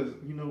 he was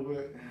just, you know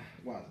what?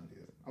 Watch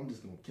this. I'm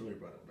just gonna kill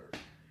everybody on Earth.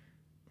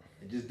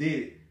 And just did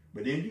it.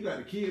 But then you got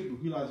the Kid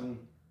Buu, he like some,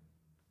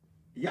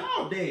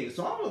 y'all dead.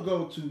 So I'm gonna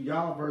go to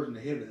y'all version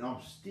of heaven and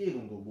I'm still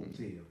gonna go whoop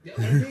tail.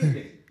 And then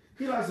that.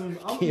 He like some,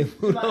 Kid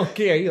Buu don't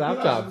care. He like,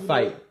 I'm trying to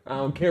fight. I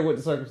don't care what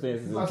the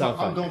circumstances is. I'm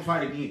gonna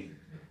fight again.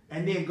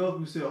 And then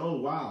Goku said,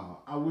 "Oh wow,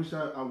 I wish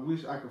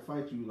I could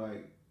fight you."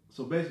 Like,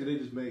 so basically, they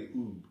just made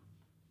Oob.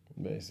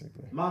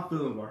 Basically, My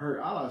feelings were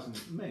hurt. I like,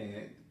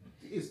 man,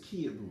 it's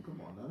Kid Buu. Come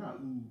on, now, not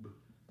Oob.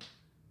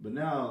 But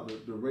now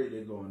the rate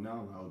they're going now,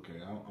 I'm like,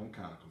 okay, I'm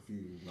kind of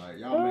confused. Like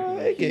y'all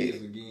making the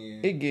kids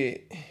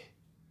again.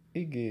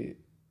 It get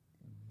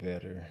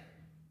better.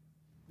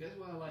 That's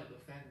why I like the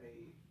fan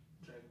made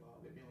Dragon Ball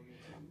that be on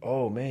YouTube.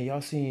 Oh man,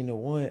 y'all seen the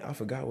one? I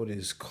forgot what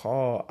it's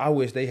called. I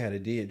wish they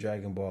had did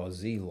Dragon Ball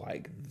Z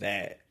like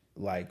that,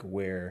 like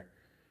where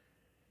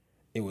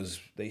it was.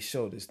 They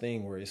showed this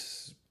thing where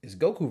it's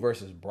Goku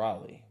versus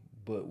Broly,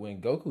 but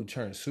when Goku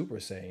turns Super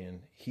Saiyan,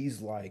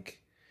 he's like,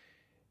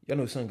 y'all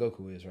know who Son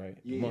Goku is, right?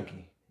 The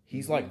monkey.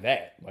 He's like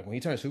that. Like when he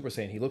turns Super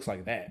Saiyan, he looks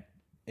like that.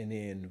 And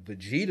then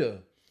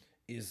Vegeta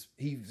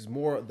he's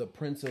more the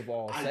Prince of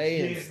all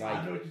Saiyans. Yes, like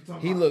I know what you're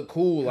talking he about. looked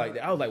cool like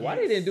that. I was like, why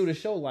they didn't do the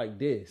show like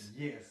this?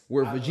 Yes.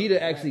 Where I know Vegeta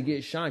actually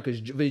gets shine,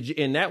 because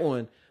in that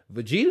one,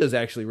 Vegeta's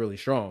actually really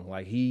strong.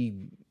 Like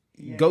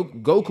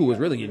Goku was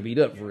really getting beat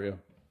up for real.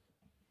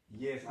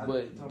 Yes, I know But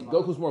what you're talking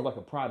about. Goku's more of like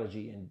a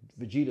prodigy, and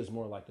Vegeta's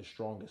more like the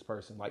strongest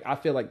person. Like I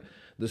feel like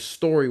the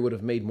story would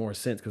have made more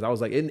sense, because I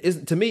was like,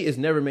 to me, it's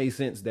never made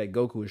sense that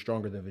Goku is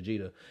stronger than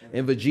Vegeta,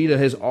 and Vegeta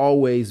has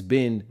always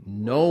been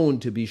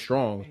known to be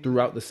strong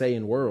throughout the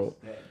Saiyan world.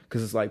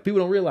 Because it's like people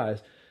don't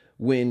realize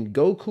when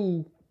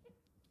Goku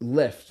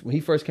left, when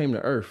he first came to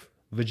Earth,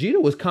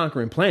 Vegeta was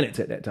conquering planets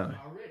at that time.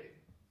 Already.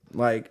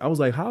 Like I was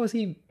like, how is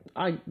he?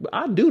 I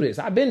do this.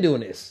 I've been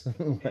doing this.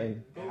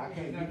 Like, Goku was not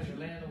gonna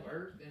land on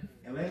Earth and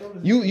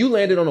you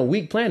landed on a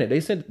weak planet.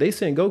 They sent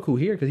Goku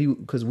here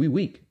because we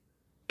weak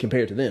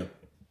compared to them.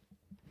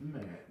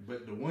 Man,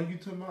 but the one you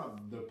talking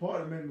about, the part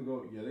that made me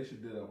go, yeah, they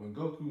should do that. When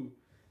Goku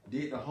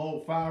did the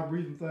whole fire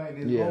breathing thing,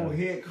 his whole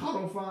head caught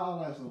on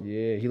fire, like some.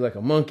 Yeah, he like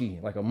a monkey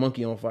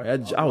on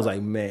fire. I was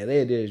like, man,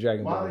 they did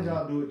Dragon Ball. Why did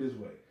y'all do it this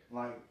way?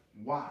 Like,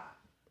 why?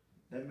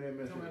 That man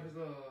messed talking up.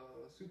 about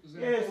his Super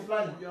Saiyan. Yeah, it's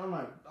like, I'm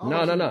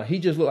like, No. He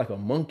just looked like a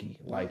monkey.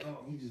 Like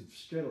he just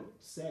straight up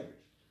savage.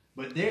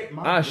 But there,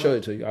 I'll show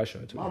it to you.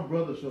 My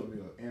brother showed me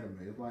an anime.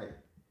 It's like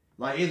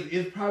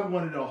it's probably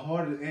one of the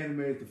hardest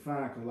animes to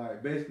find, cause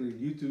like basically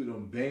YouTube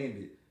done banned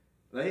it.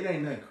 Like it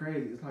ain't nothing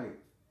crazy. It's like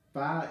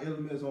 5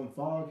 elements on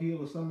Fog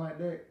Hill or something like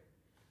that.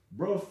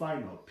 Bro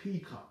fighting a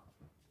peacock,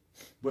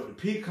 but the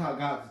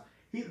peacock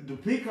the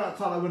peacock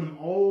talk like one of them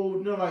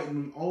old, you know, like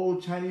them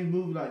old Chinese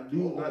movies, like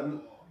dude,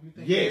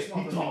 yes,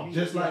 he talk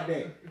just like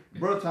that.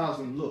 Bro tells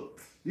him,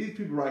 look, these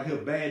people right here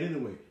bad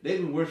anyway. They've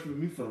been worshiping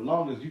me for the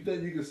longest. You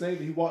think you can say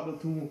that he walked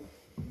up to him,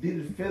 did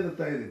his feather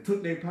thing, and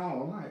took their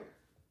power? I'm like,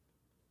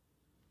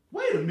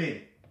 wait a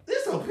minute.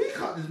 This a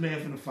peacock this man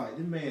finna fight.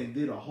 This man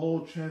did a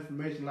whole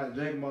transformation like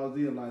Dragon Ball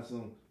Z and like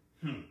some,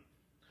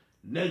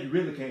 now you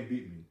really can't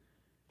beat me.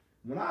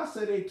 When I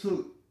say they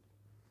took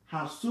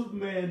how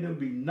Superman and them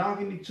be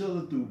knocking each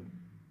other through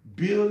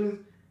buildings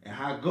and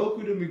how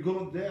Goku them be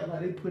going there, like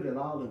they put it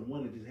all in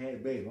one and just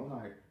had baby. I'm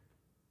like,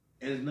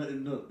 and it's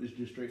nothing, it's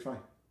just straight fight.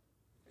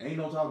 Ain't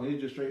no talking,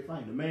 it's just straight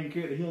fighting. The main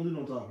character, he don't do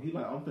no talking. He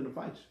like, I'm finna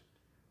fight you.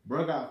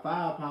 Bro got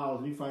 5 powers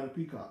and he fight a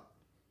peacock.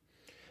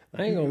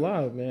 I ain't gonna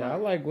lie, man. I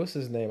like, what's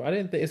his name? I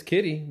didn't think it's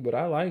Kitty, but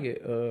I like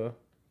it.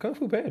 Kung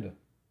Fu Panda.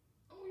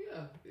 Oh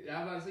yeah,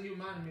 I was about to say you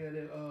reminded me of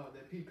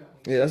that peacock.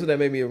 Yeah, that's what that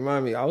made me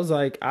remind me. I was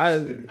like, I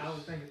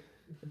was thinking.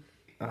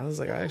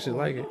 I actually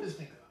like it. This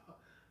finger.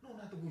 No,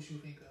 not the Wushu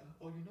finger.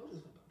 Oh, you know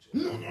this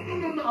one, don't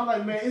you? No. I'm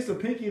like, man, it's a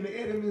pinky in the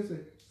end of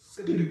it.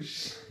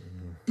 Skadoosh.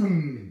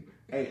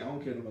 Hey, I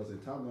don't care what I say.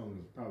 Tom Long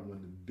is probably one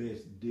of the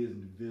best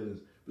Disney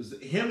villains.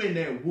 But him and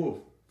that wolf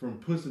from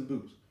Puss in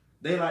Boots,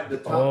 they like the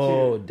top tier.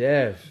 Oh,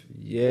 Def.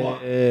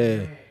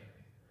 Yeah.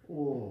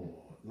 Oh,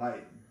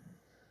 like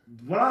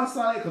when I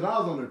saw it, because I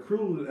was on the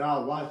cruise and I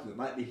was watching it,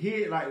 like to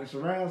hear it, like the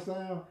surround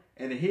sound,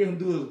 and to hear him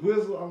do his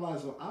whistle, I'm like,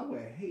 so I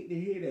would hate to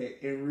hear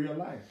that in real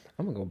life.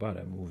 I'm gonna go buy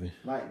that movie.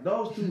 Like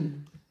those two,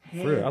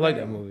 For real, I like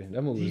that movie.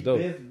 That movie is dope.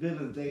 The best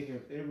villains they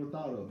have ever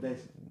thought of.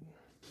 That's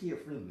kid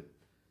friendly.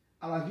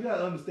 I like you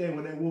gotta understand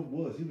what that wolf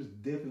was. He was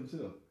deaf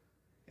himself.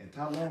 And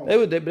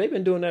Tyrone. They've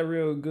been doing that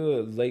real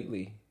good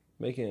lately,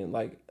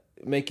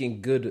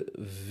 making good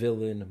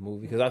villain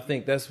movie, because I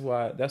think that's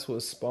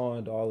what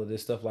spawned all of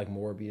this stuff like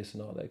Morbius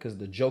and all that, because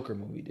the Joker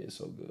movie did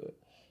so good.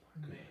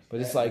 But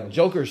it's like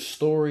Joker's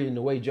story and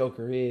the way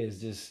Joker is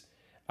just,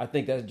 I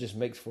think that just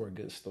makes for a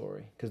good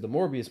story, because the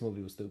Morbius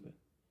movie was stupid.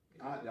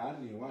 I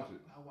didn't even watch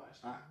it. I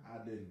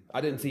watched it.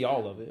 I didn't see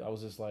all of it. I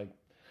was just like,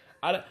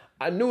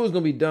 I knew it was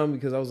gonna be dumb,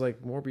 because I was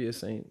like,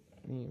 Morbius ain't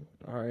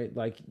all right.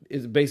 Like,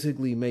 it's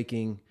basically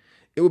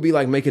it would be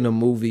like making a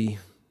movie.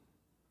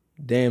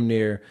 Damn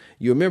near.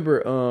 You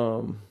remember? I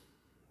don't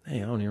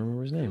even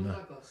remember his name. It was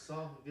like a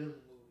soft villain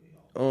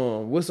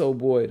movie. What's old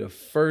boy? The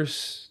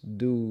first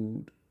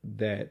dude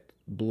that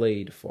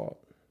Blade fought.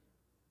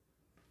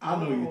 I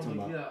know what you're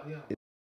talking about. Yeah.